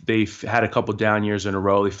they've had a couple down years in a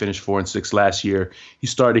row, they finished 4-6 last year, you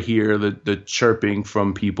start to hear the chirping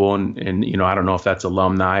from people, and I don't know if that's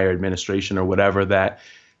alumni or administration or whatever, that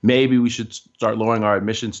maybe we should start lowering our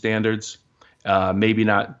admission standards, maybe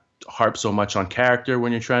not harp so much on character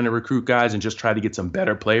when you're trying to recruit guys, and just try to get some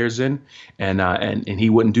better players in. And he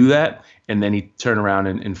wouldn't do that. And then he turned around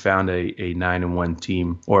and found a 9-1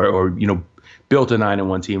 team, or built a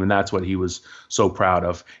 9-1 team, and that's what he was so proud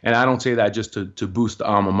of. And I don't say that just to boost the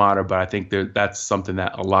alma mater, but I think that's something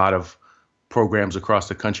that a lot of programs across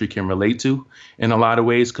the country can relate to in a lot of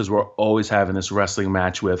ways, because we're always having this wrestling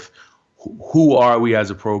match with who are we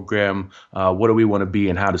as a program, what do we want to be,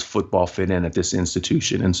 and how does football fit in at this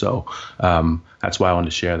institution? And so that's why I wanted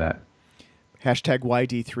to share that. Hashtag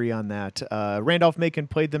YD3 on that. Randolph-Macon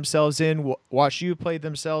played themselves in. Wash U played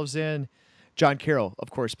themselves in. John Carroll,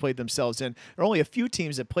 of course, played themselves in. There are only a few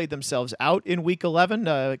teams that played themselves out in Week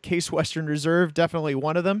 11. Case Western Reserve, definitely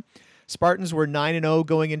one of them. Spartans were 9-0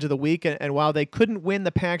 going into the week, and while they couldn't win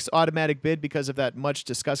the PAC's automatic bid because of that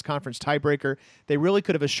much-discussed conference tiebreaker, they really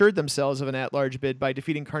could have assured themselves of an at-large bid by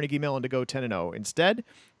defeating Carnegie Mellon to go 10-0. Instead,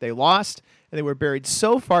 they lost, and they were buried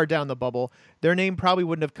so far down the bubble, their name probably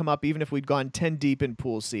wouldn't have come up even if we'd gone 10 deep in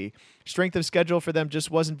Pool C. Strength of schedule for them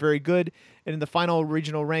just wasn't very good, and in the final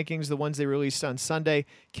regional rankings, the ones they released on Sunday,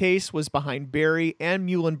 Case was behind Berry and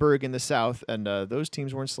Muhlenberg in the South, and those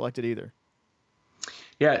teams weren't selected either.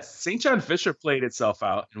 Yeah, St. John Fisher played itself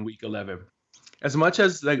out in Week 11. As much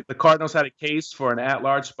as the Cardinals had a case for an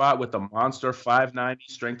at-large spot with a monster 590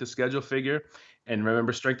 strength of schedule figure, and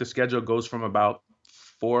remember, strength of schedule goes from about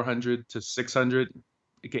 400 to 600.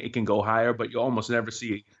 It can go higher, but you almost never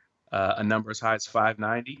see a number as high as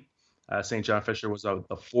 590. St. John Fisher was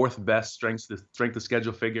the fourth best strength of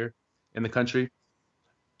schedule figure in the country.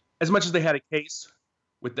 As much as they had a case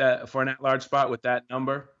with that for an at-large spot with that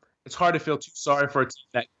number, it's hard to feel too sorry for a team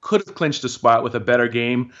that could have clinched a spot with a better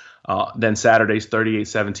game than Saturday's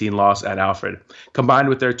 38-17 loss at Alfred. Combined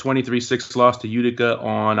with their 23-6 loss to Utica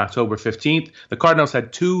on October 15th, the Cardinals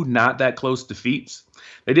had two not that close defeats.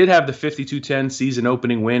 They did have the 52-10 season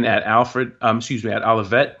opening win at at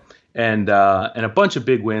Olivet, and a bunch of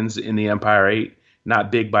big wins in the Empire 8.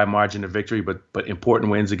 Not big by margin of victory, but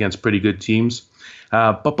important wins against pretty good teams.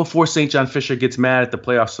 But before St. John Fisher gets mad at the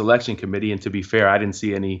playoff selection committee, and to be fair, I didn't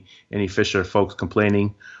see any Fisher folks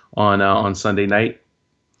complaining on Sunday night.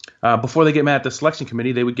 Before they get mad at the selection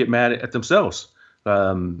committee, they would get mad at themselves.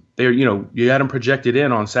 You had them projected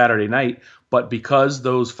in on Saturday night, but because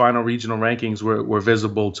those final regional rankings were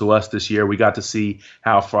visible to us this year, we got to see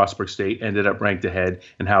how Frostburg State ended up ranked ahead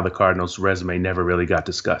and how the Cardinals' resume never really got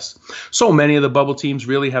discussed. So many of the bubble teams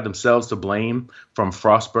really have themselves to blame, from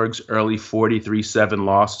Frostburg's early 43-7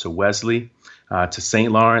 loss to Wesley, to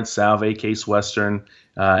St. Lawrence, Salve, Case Western,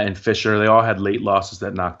 and Fisher. They all had late losses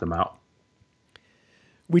that knocked them out.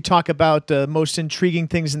 We talk about the most intriguing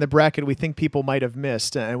things in the bracket we think people might have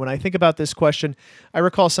missed. And when I think about this question, I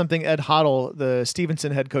recall something Ed Hoddle, the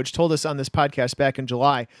Stevenson head coach, told us on this podcast back in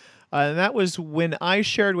July. And that was when I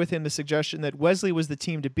shared with him the suggestion that Wesley was the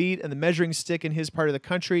team to beat and the measuring stick in his part of the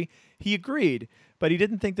country. He agreed, but he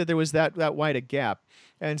didn't think that there was that wide a gap.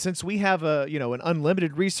 And since we have an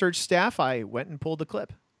unlimited research staff, I went and pulled the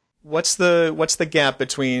clip. What's the gap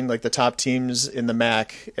between like the top teams in the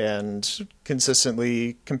MAC and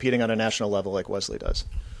consistently competing on a national level like Wesley does?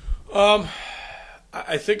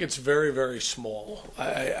 I think it's very, very small.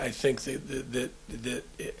 I think that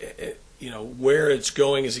where it's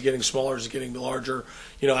going, is it getting smaller, is it getting larger?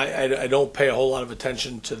 I don't pay a whole lot of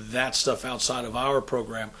attention to that stuff outside of our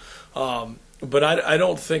program, but I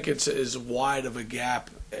don't think it's as wide of a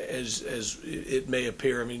gap as it may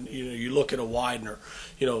appear. I mean, you look at a Widener,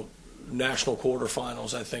 national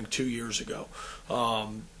quarterfinals, I think 2 years ago.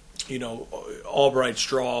 Albright's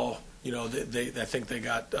draw, I think they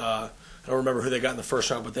got, I don't remember who they got in the first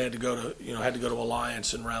round, but they had to go to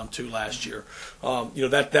Alliance in round 2 last year.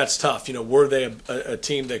 That's tough. Were they a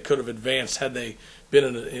team that could have advanced had they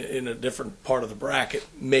been in a different part of the bracket?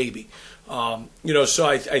 Maybe. So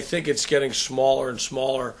I think it's getting smaller and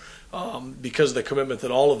smaller because of the commitment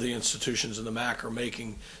that all of the institutions in the MAC are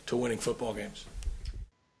making to winning football games.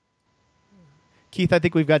 Keith, I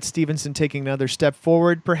think we've got Stevenson taking another step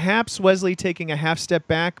forward, perhaps Wesley taking a half step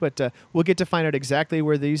back, but we'll get to find out exactly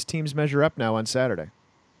where these teams measure up now on Saturday.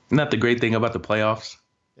 Isn't that the great thing about the playoffs?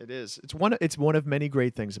 It is. It's one of many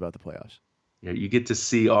great things about the playoffs. Yeah, you get to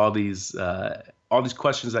see all these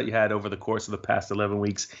questions that you had over the course of the past 11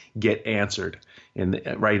 weeks get answered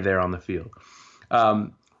right there on the field.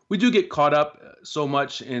 We do get caught up so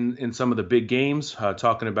much in some of the big games,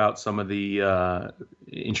 talking about some of the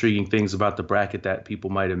intriguing things about the bracket that people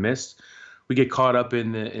might have missed. We get caught up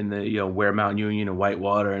in the where Mount Union and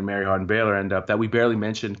Whitewater and Mary Hardin Baylor end up, that we barely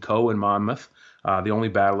mentioned Coe and Monmouth, the only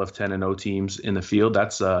battle of 10-0 teams in the field.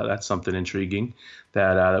 That's something intriguing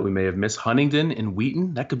that we may have missed. Huntingdon and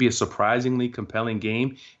Wheaton, that could be a surprisingly compelling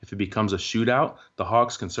game if it becomes a shootout. The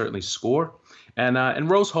Hawks can certainly score. And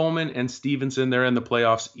Rose-Hulman and Stevenson, they're in the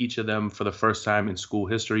playoffs, each of them for the first time in school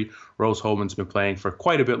history. Rose-Hulman's been playing for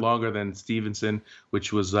quite a bit longer than Stevenson,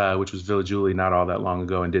 which was Villa Julie not all that long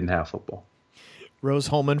ago and didn't have football.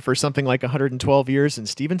 Rose-Hulman for something like 112 years and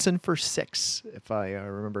Stevenson for 6, if I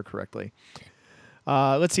remember correctly.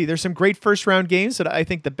 Let's see. There's some great first-round games that I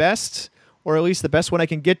think the best, or at least the best one I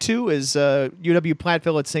can get to, is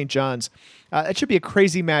UW-Platteville at St. John's. It should be a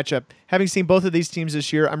crazy matchup. Having seen both of these teams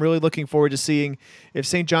this year, I'm really looking forward to seeing if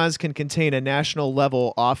St. John's can contain a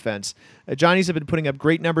national-level offense. Johnnies have been putting up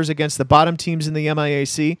great numbers against the bottom teams in the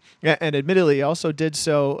MIAC, and admittedly also did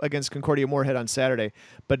so against Concordia Moorhead on Saturday.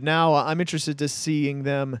 But now I'm interested to seeing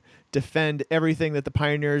them defend everything that the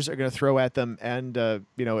Pioneers are going to throw at them, and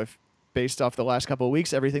if based off the last couple of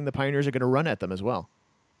weeks, everything the Pioneers are going to run at them as well.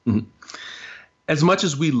 Mm-hmm. As much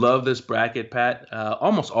as we love this bracket, Pat,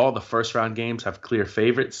 almost all the first-round games have clear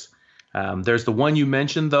favorites. There's the one you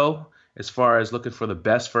mentioned, though, as far as looking for the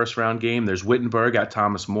best first-round game. There's Wittenberg at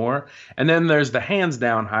Thomas More. And then there's the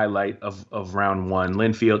hands-down highlight of round one,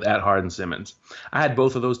 Linfield at Hardin-Simmons. I had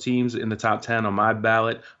both of those teams in the top 10 on my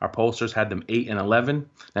ballot. Our pollsters had them 8 and 11.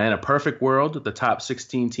 Now, in a perfect world, the top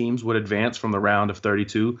 16 teams would advance from the round of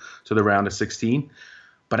 32 to the round of 16.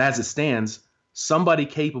 But as it stands, somebody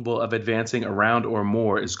capable of advancing a round or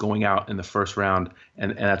more is going out in the first round,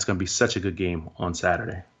 and that's going to be such a good game on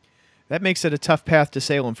Saturday. That makes it a tough path to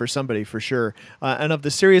Salem for somebody, for sure. And of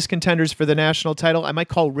the serious contenders for the national title, I might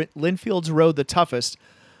call Linfield's road the toughest.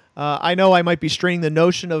 I know I might be straining the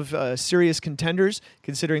notion of serious contenders,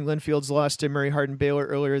 considering Linfield's loss to Mary Hardin-Baylor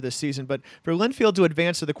earlier this season. But for Linfield to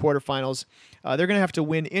advance to the quarterfinals, they're going to have to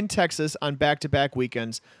win in Texas on back-to-back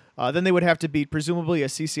weekends. Then they would have to beat presumably a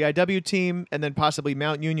CCIW team and then possibly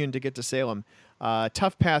Mount Union to get to Salem.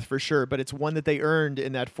 Tough path for sure, but it's one that they earned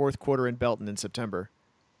in that fourth quarter in Belton in September.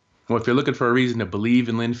 Well, if you're looking for a reason to believe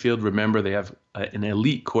in Linfield, remember they have an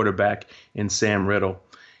elite quarterback in Sam Riddle,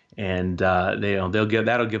 and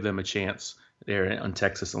that'll give them a chance there on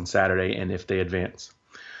Texas on Saturday, and if they advance.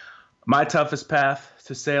 My toughest path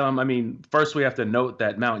to Salem, first we have to note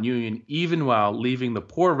that Mount Union, even while leaving the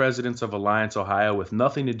poor residents of Alliance, Ohio, with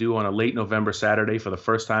nothing to do on a late November Saturday for the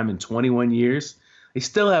first time in 21 years, they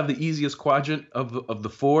still have the easiest quadrant of the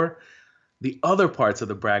four. The other parts of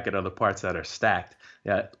the bracket are the parts that are stacked.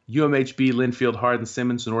 UMHB, Linfield,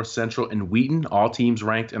 Hardin-Simmons, North Central, and Wheaton, all teams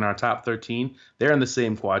ranked in our top 13. They're in the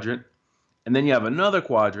same quadrant. And then you have another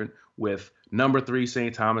quadrant with number 3,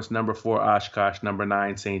 St. Thomas, number 4, Oshkosh, number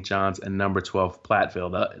 9, St. John's, and number 12,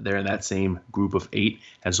 Platteville. They're in that same group of 8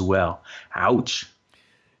 as well. Ouch.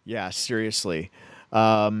 Yeah, seriously.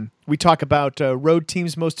 We talk about road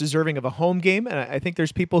teams most deserving of a home game, and I think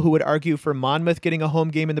there's people who would argue for Monmouth getting a home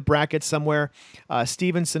game in the bracket somewhere,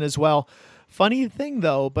 Stevenson as well. Funny thing,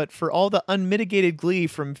 though, but for all the unmitigated glee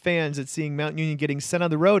from fans at seeing Mount Union getting sent on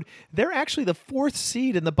the road, they're actually the 4th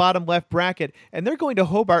seed in the bottom left bracket, and they're going to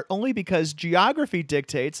Hobart only because geography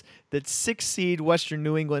dictates that 6 seed Western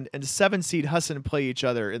New England and 7 seed Husson play each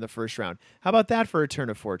other in the first round. How about that for a turn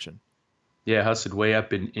of fortune? Yeah, Husson way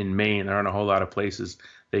up in Maine. There aren't a whole lot of places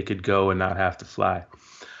they could go and not have to fly.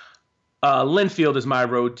 Linfield is my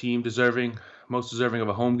road team, most deserving of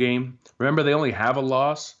a home game. Remember, they only have a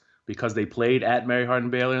loss because they played at Mary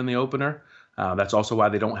Hardin-Baylor in the opener. That's also why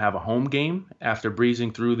they don't have a home game after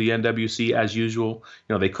breezing through the NWC as usual.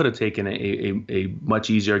 They could have taken a much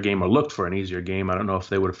easier game or looked for an easier game. I don't know if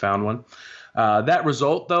they would have found one. That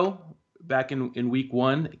result, though, back in week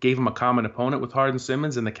 1, gave them a common opponent with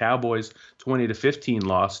Hardin-Simmons, and the Cowboys' 20-15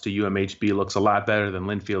 loss to UMHB looks a lot better than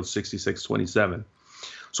Linfield's 66-27.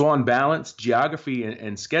 So on balance, geography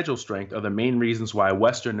and schedule strength are the main reasons why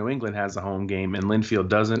Western New England has a home game and Linfield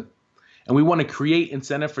doesn't. And we want to create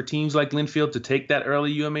incentive for teams like Linfield to take that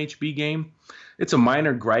early UMHB game. It's a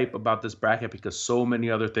minor gripe about this bracket because so many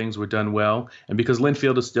other things were done well, and because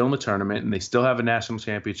Linfield is still in the tournament and they still have a national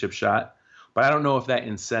championship shot. But I don't know if that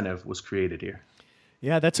incentive was created here.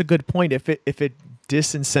 Yeah, that's a good point. If it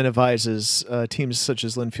disincentivizes teams such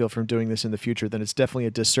as Linfield from doing this in the future, then it's definitely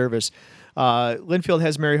a disservice. Linfield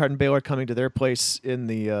has Mary Hardin-Baylor coming to their place in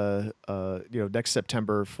the next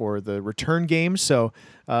September for the return game, so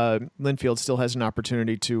Linfield still has an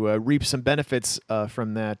opportunity to reap some benefits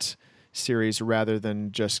from that series rather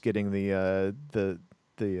than just getting the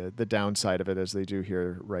downside of it as they do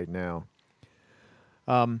here right now.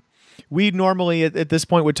 We normally at this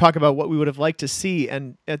point would talk about what we would have liked to see,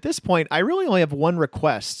 and at this point, I really only have one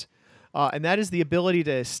request, and that is the ability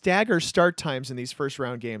to stagger start times in these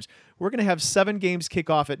first-round games. We're going to have 7 games kick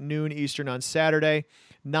off at noon Eastern on Saturday,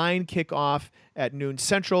 9 kick off at noon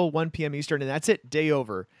Central, 1 p.m. Eastern, and that's it, day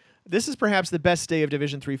over. This is perhaps the best day of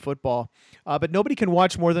Division III football, but nobody can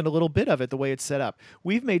watch more than a little bit of it the way it's set up.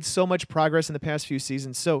 We've made so much progress in the past few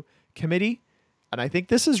seasons, so committee, And I think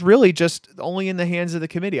this is really just only in the hands of the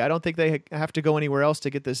committee. I don't think they have to go anywhere else to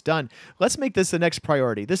get this done. Let's make this the next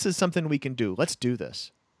priority. This is something we can do. Let's do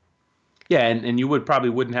this. Yeah, and you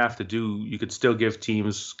wouldn't have to you could still give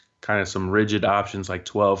teams kind of some rigid options like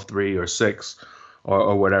 12-3 or 6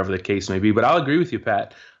 or whatever the case may be. But I'll agree with you,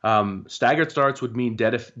 Pat. Staggered starts would mean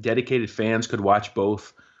dedicated fans could watch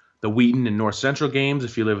both the Wheaton and North Central games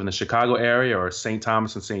if you live in the Chicago area, or St.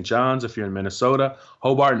 Thomas and St. John's if you're in Minnesota.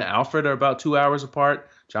 Hobart and Alfred are about 2 hours apart.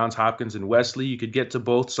 Johns Hopkins and Wesley, you could get to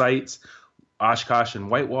both sites. Oshkosh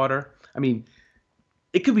and Whitewater. I mean,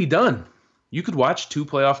 it could be done. You could watch 2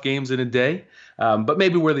 playoff games in a day, but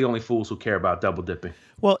maybe we're the only fools who care about double dipping.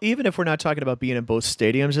 Well, even if we're not talking about being in both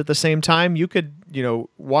stadiums at the same time, you could,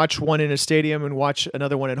 watch one in a stadium and watch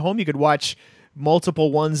another one at home. You could watch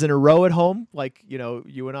multiple ones in a row at home, like,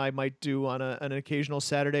 you and I might do on an occasional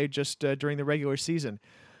Saturday just during the regular season.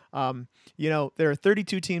 There are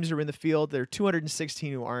 32 teams who are in the field. There are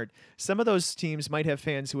 216 who aren't. Some of those teams might have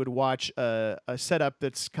fans who would watch a setup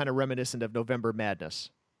that's kind of reminiscent of November Madness.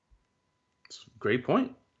 Great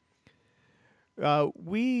point.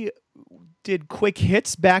 We did quick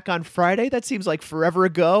hits back on Friday. That seems like forever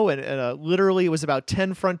ago, and literally it was about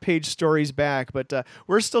 10 front page stories back. But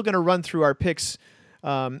we're still going to run through our picks,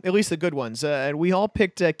 at least the good ones. And we all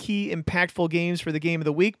picked key impactful games for the game of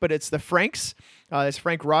the week, but it's the Franks. It's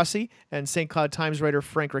Frank Rossi and St. Cloud Times writer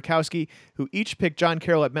Frank Rakowski, who each picked John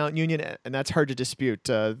Carroll at Mount Union, and that's hard to dispute.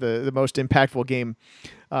 The most impactful game,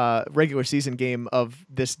 regular season game of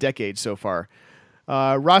this decade so far.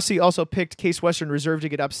 Rossi also picked Case Western Reserve to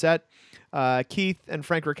get upset. Keith and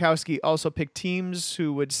Frank Rakowski also picked teams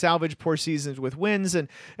who would salvage poor seasons with wins, and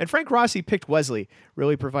Frank Rossi picked Wesley,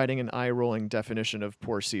 really providing an eye-rolling definition of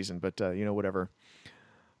poor season, but whatever.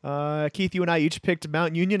 Keith, you and I each picked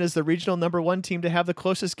Mount Union as the regional number 1 team to have the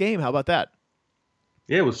closest game. How about that?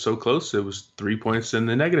 Yeah, it was so close. It was 3 points in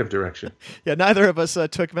the negative direction. Yeah, neither of us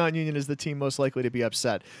took Mount Union as the team most likely to be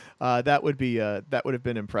upset. That would have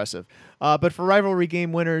been impressive. But for rivalry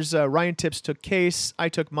game winners, Ryan Tips took Case. I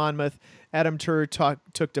took Monmouth. Adam Turr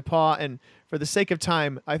took DePauw. And for the sake of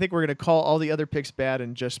time, I think we're going to call all the other picks bad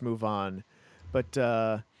and just move on.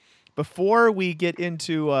 But before we get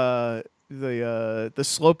into the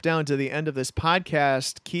slope down to the end of this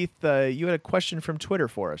podcast, Keith, you had a question from Twitter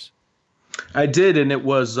for us. I did, and it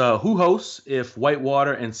was who hosts if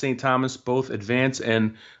Whitewater and St. Thomas both advance,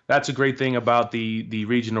 and that's a great thing about the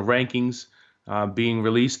regional rankings being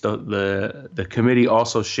released. The committee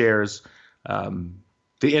also shares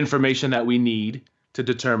the information that we need to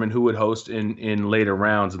determine who would host in later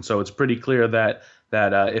rounds, and so it's pretty clear that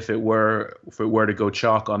if it were to go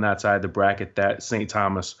chalk on that side of the bracket, that St.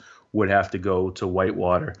 Thomas would have to go to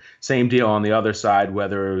Whitewater. Same deal on the other side,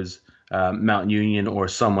 whether it was Mount Union or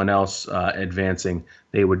someone else advancing,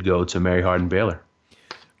 they would go to Mary Hardin Baylor.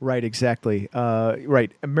 Right, exactly.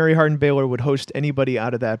 Right. Mary Hardin Baylor would host anybody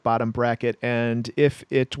out of that bottom bracket, and if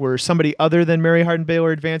it were somebody other than Mary Hardin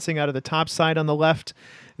Baylor advancing out of the top side on the left,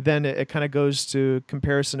 then it kind of goes to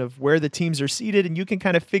comparison of where the teams are seated, and you can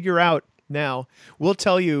kind of figure out now. We'll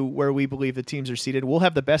tell you where we believe the teams are seated. We'll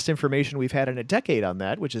have the best information we've had in a decade on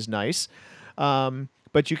that, which is nice.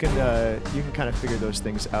 But you can kind of figure those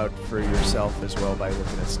things out for yourself as well by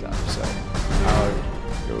looking at stuff. So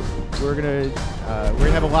we're gonna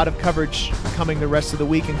have a lot of coverage coming the rest of the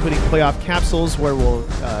week, including playoff capsules, where we'll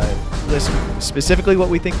list specifically what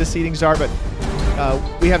we think the seedings are. But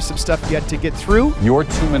we have some stuff yet to get through. Your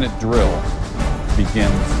 2-minute drill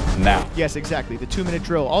begins now. Yes, exactly. The 2-minute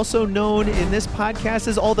drill, also known in this podcast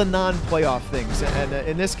as all the non-playoff things. And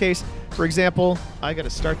in this case, for example, I got to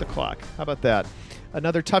start the clock. How about that?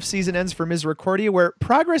 Another tough season ends for Misericordia, where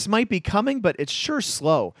progress might be coming, but it's sure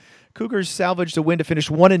slow. Cougars salvaged a win to finish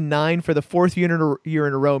 1-9 for the 4th year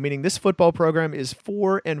in a row, meaning this football program is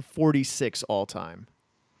 4-46 all time.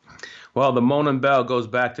 Well, the Monin Bell goes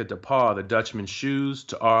back to DePauw, the Dutchman Shoes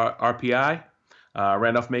to RPI.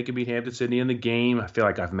 Randolph-Macon beat Hampton Sydney in the game. I feel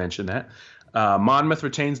like I've mentioned that. Monmouth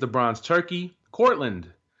retains the Bronze Turkey. Cortland,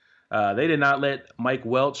 they did not let Mike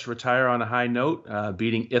Welch retire on a high note,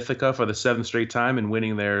 beating Ithaca for the 7th straight time and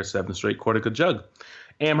winning their 7th straight Cortica Jug.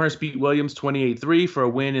 Amherst beat Williams 28-3 for a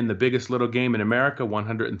win in the biggest little game in America,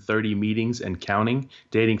 130 meetings and counting,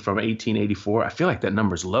 dating from 1884. I feel like that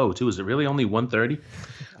number's low, too. Is it really only 130?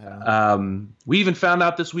 We even found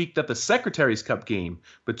out this week that the Secretary's Cup game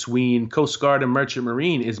between Coast Guard and Merchant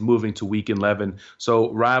Marine is moving to Week 11.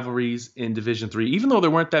 So rivalries in Division III, even though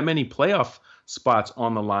there weren't that many playoff spots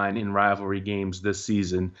on the line in rivalry games this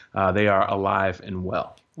season, they are alive and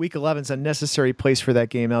well. Week 11 is a necessary place for that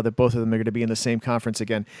game now that both of them are going to be in the same conference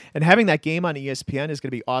again. And having that game on ESPN is going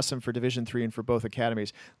to be awesome for Division III and for both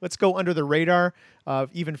academies. Let's go under the radar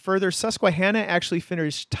even further. Susquehanna actually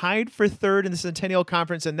finished tied for third in the Centennial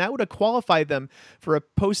Conference, and that would have qualified them for a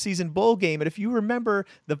postseason bowl game. And if you remember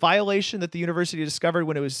the violation that the university discovered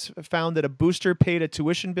when it was found that a booster paid a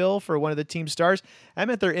tuition bill for one of the team stars, that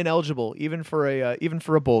meant they're ineligible even for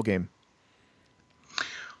a bowl game.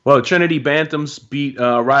 Well, Trinity Bantams beat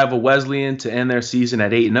rival Wesleyan to end their season at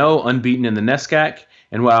 8-0, unbeaten in the NESCAC.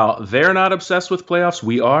 And while they're not obsessed with playoffs,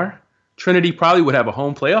 we are. Trinity probably would have a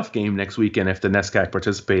home playoff game next weekend if the NESCAC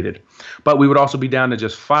participated. But we would also be down to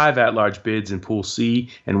just 5 at-large bids in Pool C,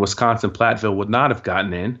 and Wisconsin-Platteville would not have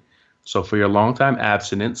gotten in. So for your longtime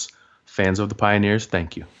abstinence, fans of the Pioneers,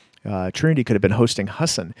 thank you. Trinity could have been hosting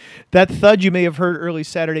Husson. That thud you may have heard early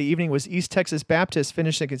Saturday evening was East Texas Baptist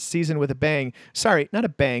finishing its season with a bang. Sorry, not a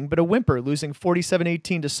bang, but a whimper, losing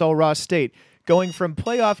 47-18 to Sul Ross State, going from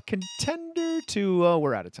playoff contender to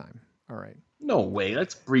we're out of time. All right. No way.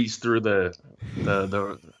 Let's breeze through the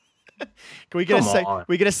Can we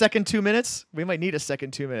get a second 2 minutes? We might need a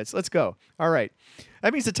second 2 minutes. Let's go. All right.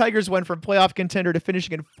 That means the Tigers went from playoff contender to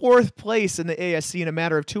finishing in 4th place in the ASC in a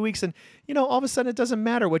matter of 2 weeks. And, all of a sudden it doesn't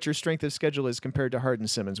matter what your strength of schedule is compared to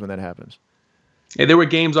Hardin-Simmons when that happens. Hey, there were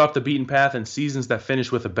games off the beaten path and seasons that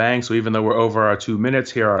finished with a bang. So even though we're over our 2 minutes,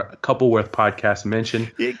 here are a couple worth podcast mention.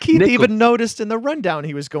 Keith even noticed in the rundown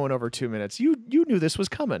he was going over 2 minutes. You knew this was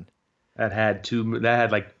coming. That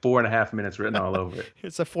had like 4.5 minutes written all over it.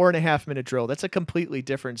 It's a 4.5 minute drill. That's a completely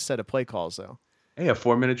different set of play calls, though. Hey, a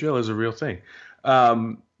 4-minute drill is a real thing.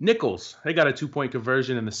 Nichols, they got a 2-point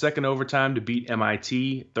conversion in the second overtime to beat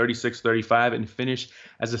MIT 36-35 and finish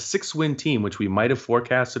as a 6-win team, which we might have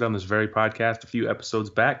forecasted on this very podcast a few episodes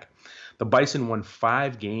back. The Bison won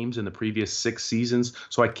 5 games in the previous 6 seasons,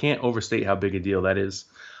 so I can't overstate how big a deal that is.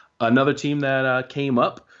 Another team that came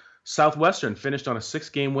up, Southwestern, finished on a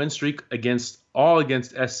 6-game win streak against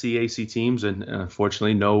SCAC teams, and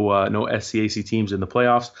unfortunately no SCAC teams in the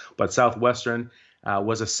playoffs. But Southwestern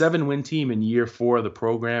was a 7-win team in year 4 of the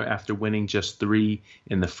program after winning just 3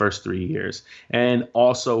 in the first 3 years. And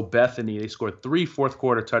also Bethany, they scored 3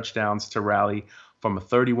 fourth-quarter touchdowns to rally from a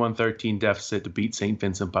 31-13 deficit to beat St.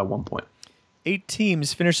 Vincent by 1 point. 8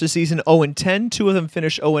 teams finished the season 0-10. 2 of them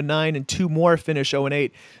finished 0-9, and 2 more finished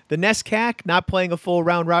 0-8. The NESCAC, not playing a full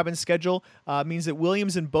round-robin schedule, means that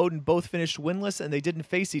Williams and Bowdoin both finished winless, and they didn't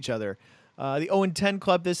face each other. The 0-10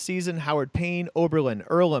 club this season, Howard Payne, Oberlin,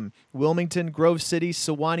 Earlham, Wilmington, Grove City,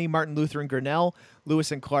 Sewanee, Martin Luther and Grinnell,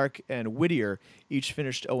 Lewis and Clark, and Whittier each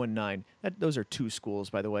finished 0-9. Those are 2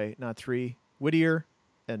 schools, by the way, not 3. Whittier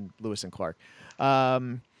and Lewis and Clark.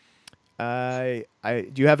 Do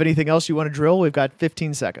you have anything else you want to drill? We've got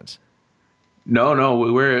 15 seconds. No,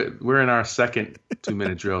 we're in our second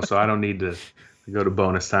 2-minute drill, so I don't need to go to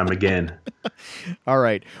bonus time again. All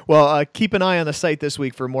right. Well, keep an eye on the site this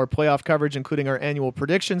week for more playoff coverage, including our annual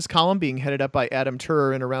predictions column being headed up by Adam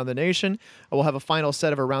Turer in Around the Nation. We'll have a final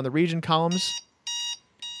set of Around the Region columns.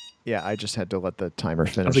 Yeah, I just had to let the timer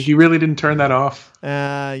finish. I was like, you really didn't turn that off?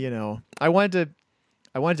 I wanted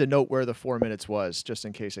to note where the 4 minutes was, just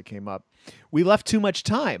in case it came up. We left too much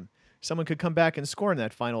time. Someone could come back and score in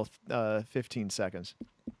that final 15 seconds.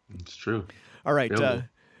 It's true. All right.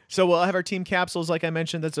 So we'll have our team capsules, like I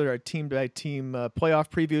mentioned. That's our team-by-team playoff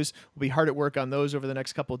previews. We'll be hard at work on those over the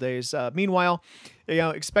next couple of days. Meanwhile,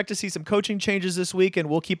 expect to see some coaching changes this week, and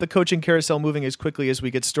we'll keep the coaching carousel moving as quickly as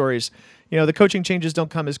we get stories. The coaching changes don't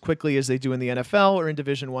come as quickly as they do in the NFL or in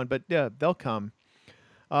Division I, but yeah, they'll come.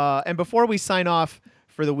 And before we sign off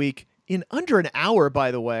for the week, in under an hour,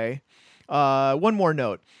 by the way, one more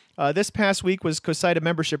note. This past week was COSIDA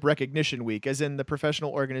Membership Recognition Week, as in the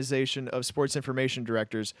Professional Organization of Sports Information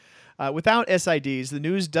Directors. Without SIDs, the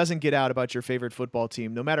news doesn't get out about your favorite football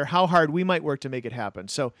team, no matter how hard we might work to make it happen.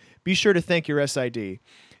 So be sure to thank your SID.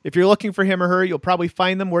 If you're looking for him or her, you'll probably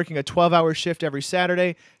find them working a 12-hour shift every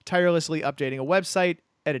Saturday, tirelessly updating a website,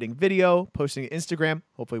 editing video, posting to Instagram,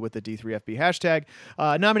 hopefully with the D3FB hashtag,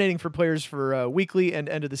 nominating for players for weekly and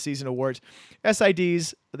end-of-the-season awards.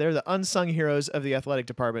 SIDs, they're the unsung heroes of the athletic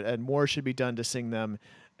department, and more should be done to sing them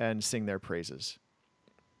and sing their praises.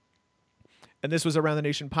 And this was Around the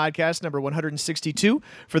Nation podcast number 162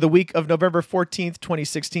 for the week of November 14th,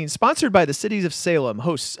 2016, sponsored by the Cities of Salem,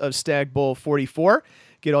 hosts of Stag Bowl 44.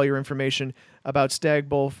 Get all your information about Stag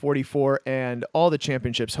Bowl 44 and all the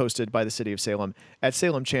championships hosted by the City of Salem at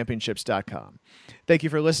salemchampionships.com. Thank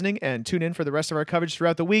you for listening, and tune in for the rest of our coverage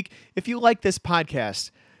throughout the week. If you like this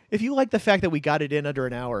podcast, if you like the fact that we got it in under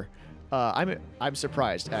an hour, I'm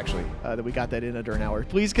surprised, actually, that we got that in under an hour.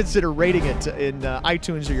 Please consider rating it in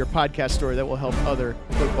iTunes or your podcast store. That will help other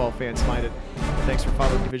football fans find it. And thanks for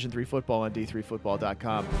following Division III football on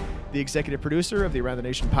D3Football.com. The executive producer of the Around the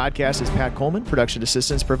Nation podcast is Pat Coleman. Production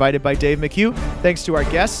assistance provided by Dave McHugh. Thanks to our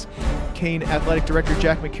guests, Kane Athletic Director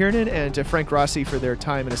Jack McKiernan, and to Frank Rossi for their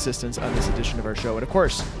time and assistance on this edition of our show. And, of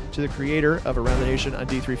course, to the creator of Around the Nation on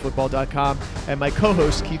D3Football.com and my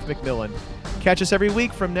co-host, Keith McMillan. Catch us every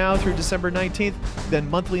week from now through December 19th, then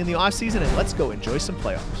monthly in the offseason, and let's go enjoy some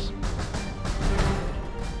playoffs.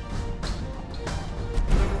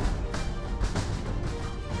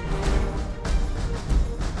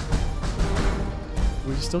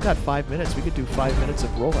 We still got 5 minutes. We could do 5 minutes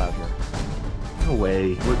of rollout here. No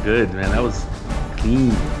way. We're good, man. That was clean.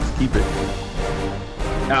 Let's keep it.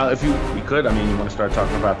 Now, if you could, I mean, you want to start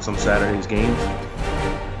talking about some Saturday's games?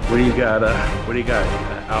 What do you got?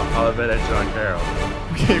 Olivet at John Carroll.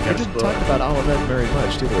 We didn't talk about Olivet very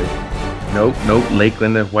much, did we? Nope.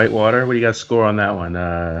 Lakeland at Whitewater. What do you got score on that one?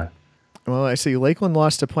 Well, I see Lakeland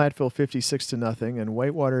lost to Platteville 56-0, and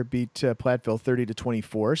Whitewater beat Platteville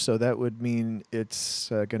 30-24. So that would mean it's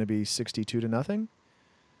going to be 62-0.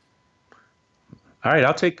 All right,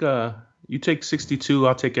 I'll take. You take 62.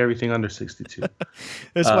 I'll take everything under 62.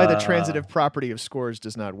 That's why the transitive property of scores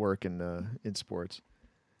does not work in sports.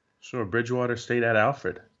 Sure, Bridgewater State at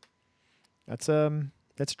Alfred. That's a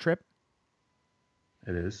trip.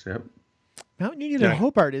 It is. Yep. Mount Union and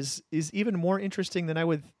Hobart is even more interesting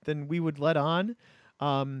than we would let on.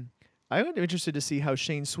 I'm interested to see how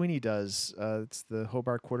Shane Sweeney does. It's the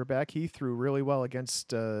Hobart quarterback. He threw really well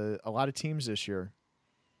against a lot of teams this year.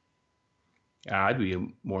 I'd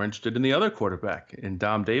be more interested in the other quarterback, in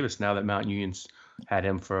Dom Davis, now that Mount Union's had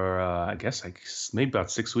him for, I guess, maybe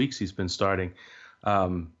about 6 weeks he's been starting.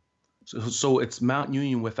 So it's Mount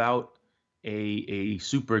Union without a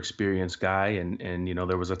super experienced guy. And you know,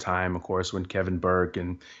 there was a time, of course, when Kevin Burke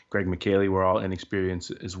and Greg McKaylee were all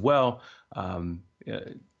inexperienced as well.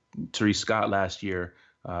 Therese Scott last year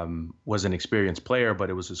was an experienced player,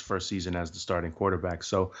 but it was his first season as the starting quarterback.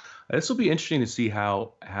 So this will be interesting to see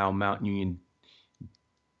how Mount Union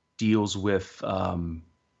deals with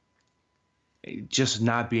just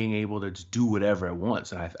not being able to just do whatever it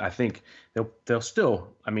wants. And I think they'll still,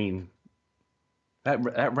 I mean,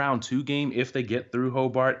 that round 2 game, if they get through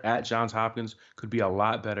Hobart at Johns Hopkins, could be a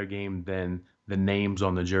lot better game than the names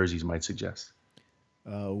on the jerseys might suggest.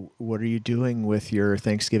 What are you doing with your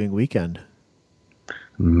Thanksgiving weekend?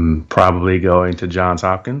 Probably going to Johns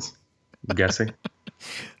Hopkins, I'm guessing.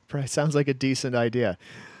 Sounds like a decent idea.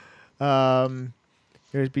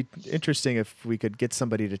 It would be interesting if we could get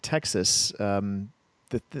somebody to Texas. The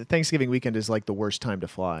Thanksgiving weekend is like the worst time to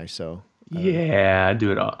fly. So yeah, I'd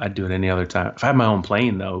do it any other time. If I had my own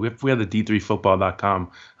plane, though, if we had the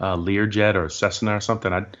D3Football.com Learjet or Cessna or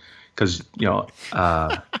something, because you know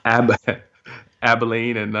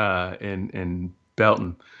Abilene and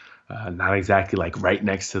Belton, not exactly like right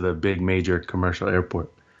next to the big major commercial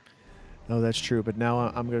airport. Oh, that's true. But now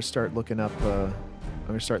I'm going to start looking up.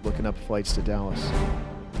 Flights to Dallas.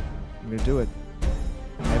 I'm going to do it.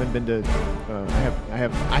 I haven't been to.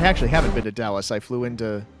 I actually haven't been to Dallas. I flew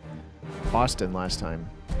into Austin last time,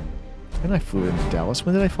 and I flew into Dallas.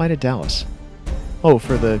 When did I fly to Dallas? Oh,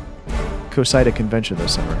 for the COSIDA convention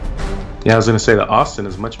this summer. Yeah, I was going to say that Austin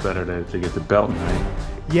is much better to get to Belton, right?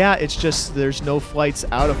 Yeah, it's just there's no flights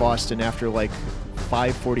out of Austin after like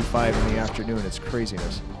 5:45 in the afternoon. It's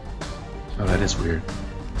craziness. Oh, that is weird.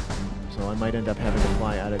 So I might end up having to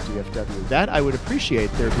fly out of DFW. That I would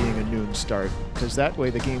appreciate there being a noon start, because that way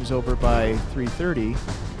the game's over by 3:30.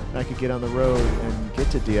 I could get on the road and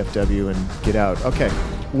get to DFW and get out. Okay,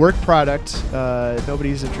 work product.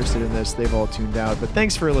 Nobody's interested in this. They've all tuned out. But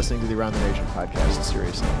thanks for listening to the Around the Nation podcast.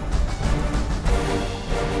 Seriously.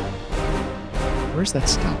 Where's that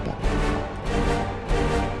stop button?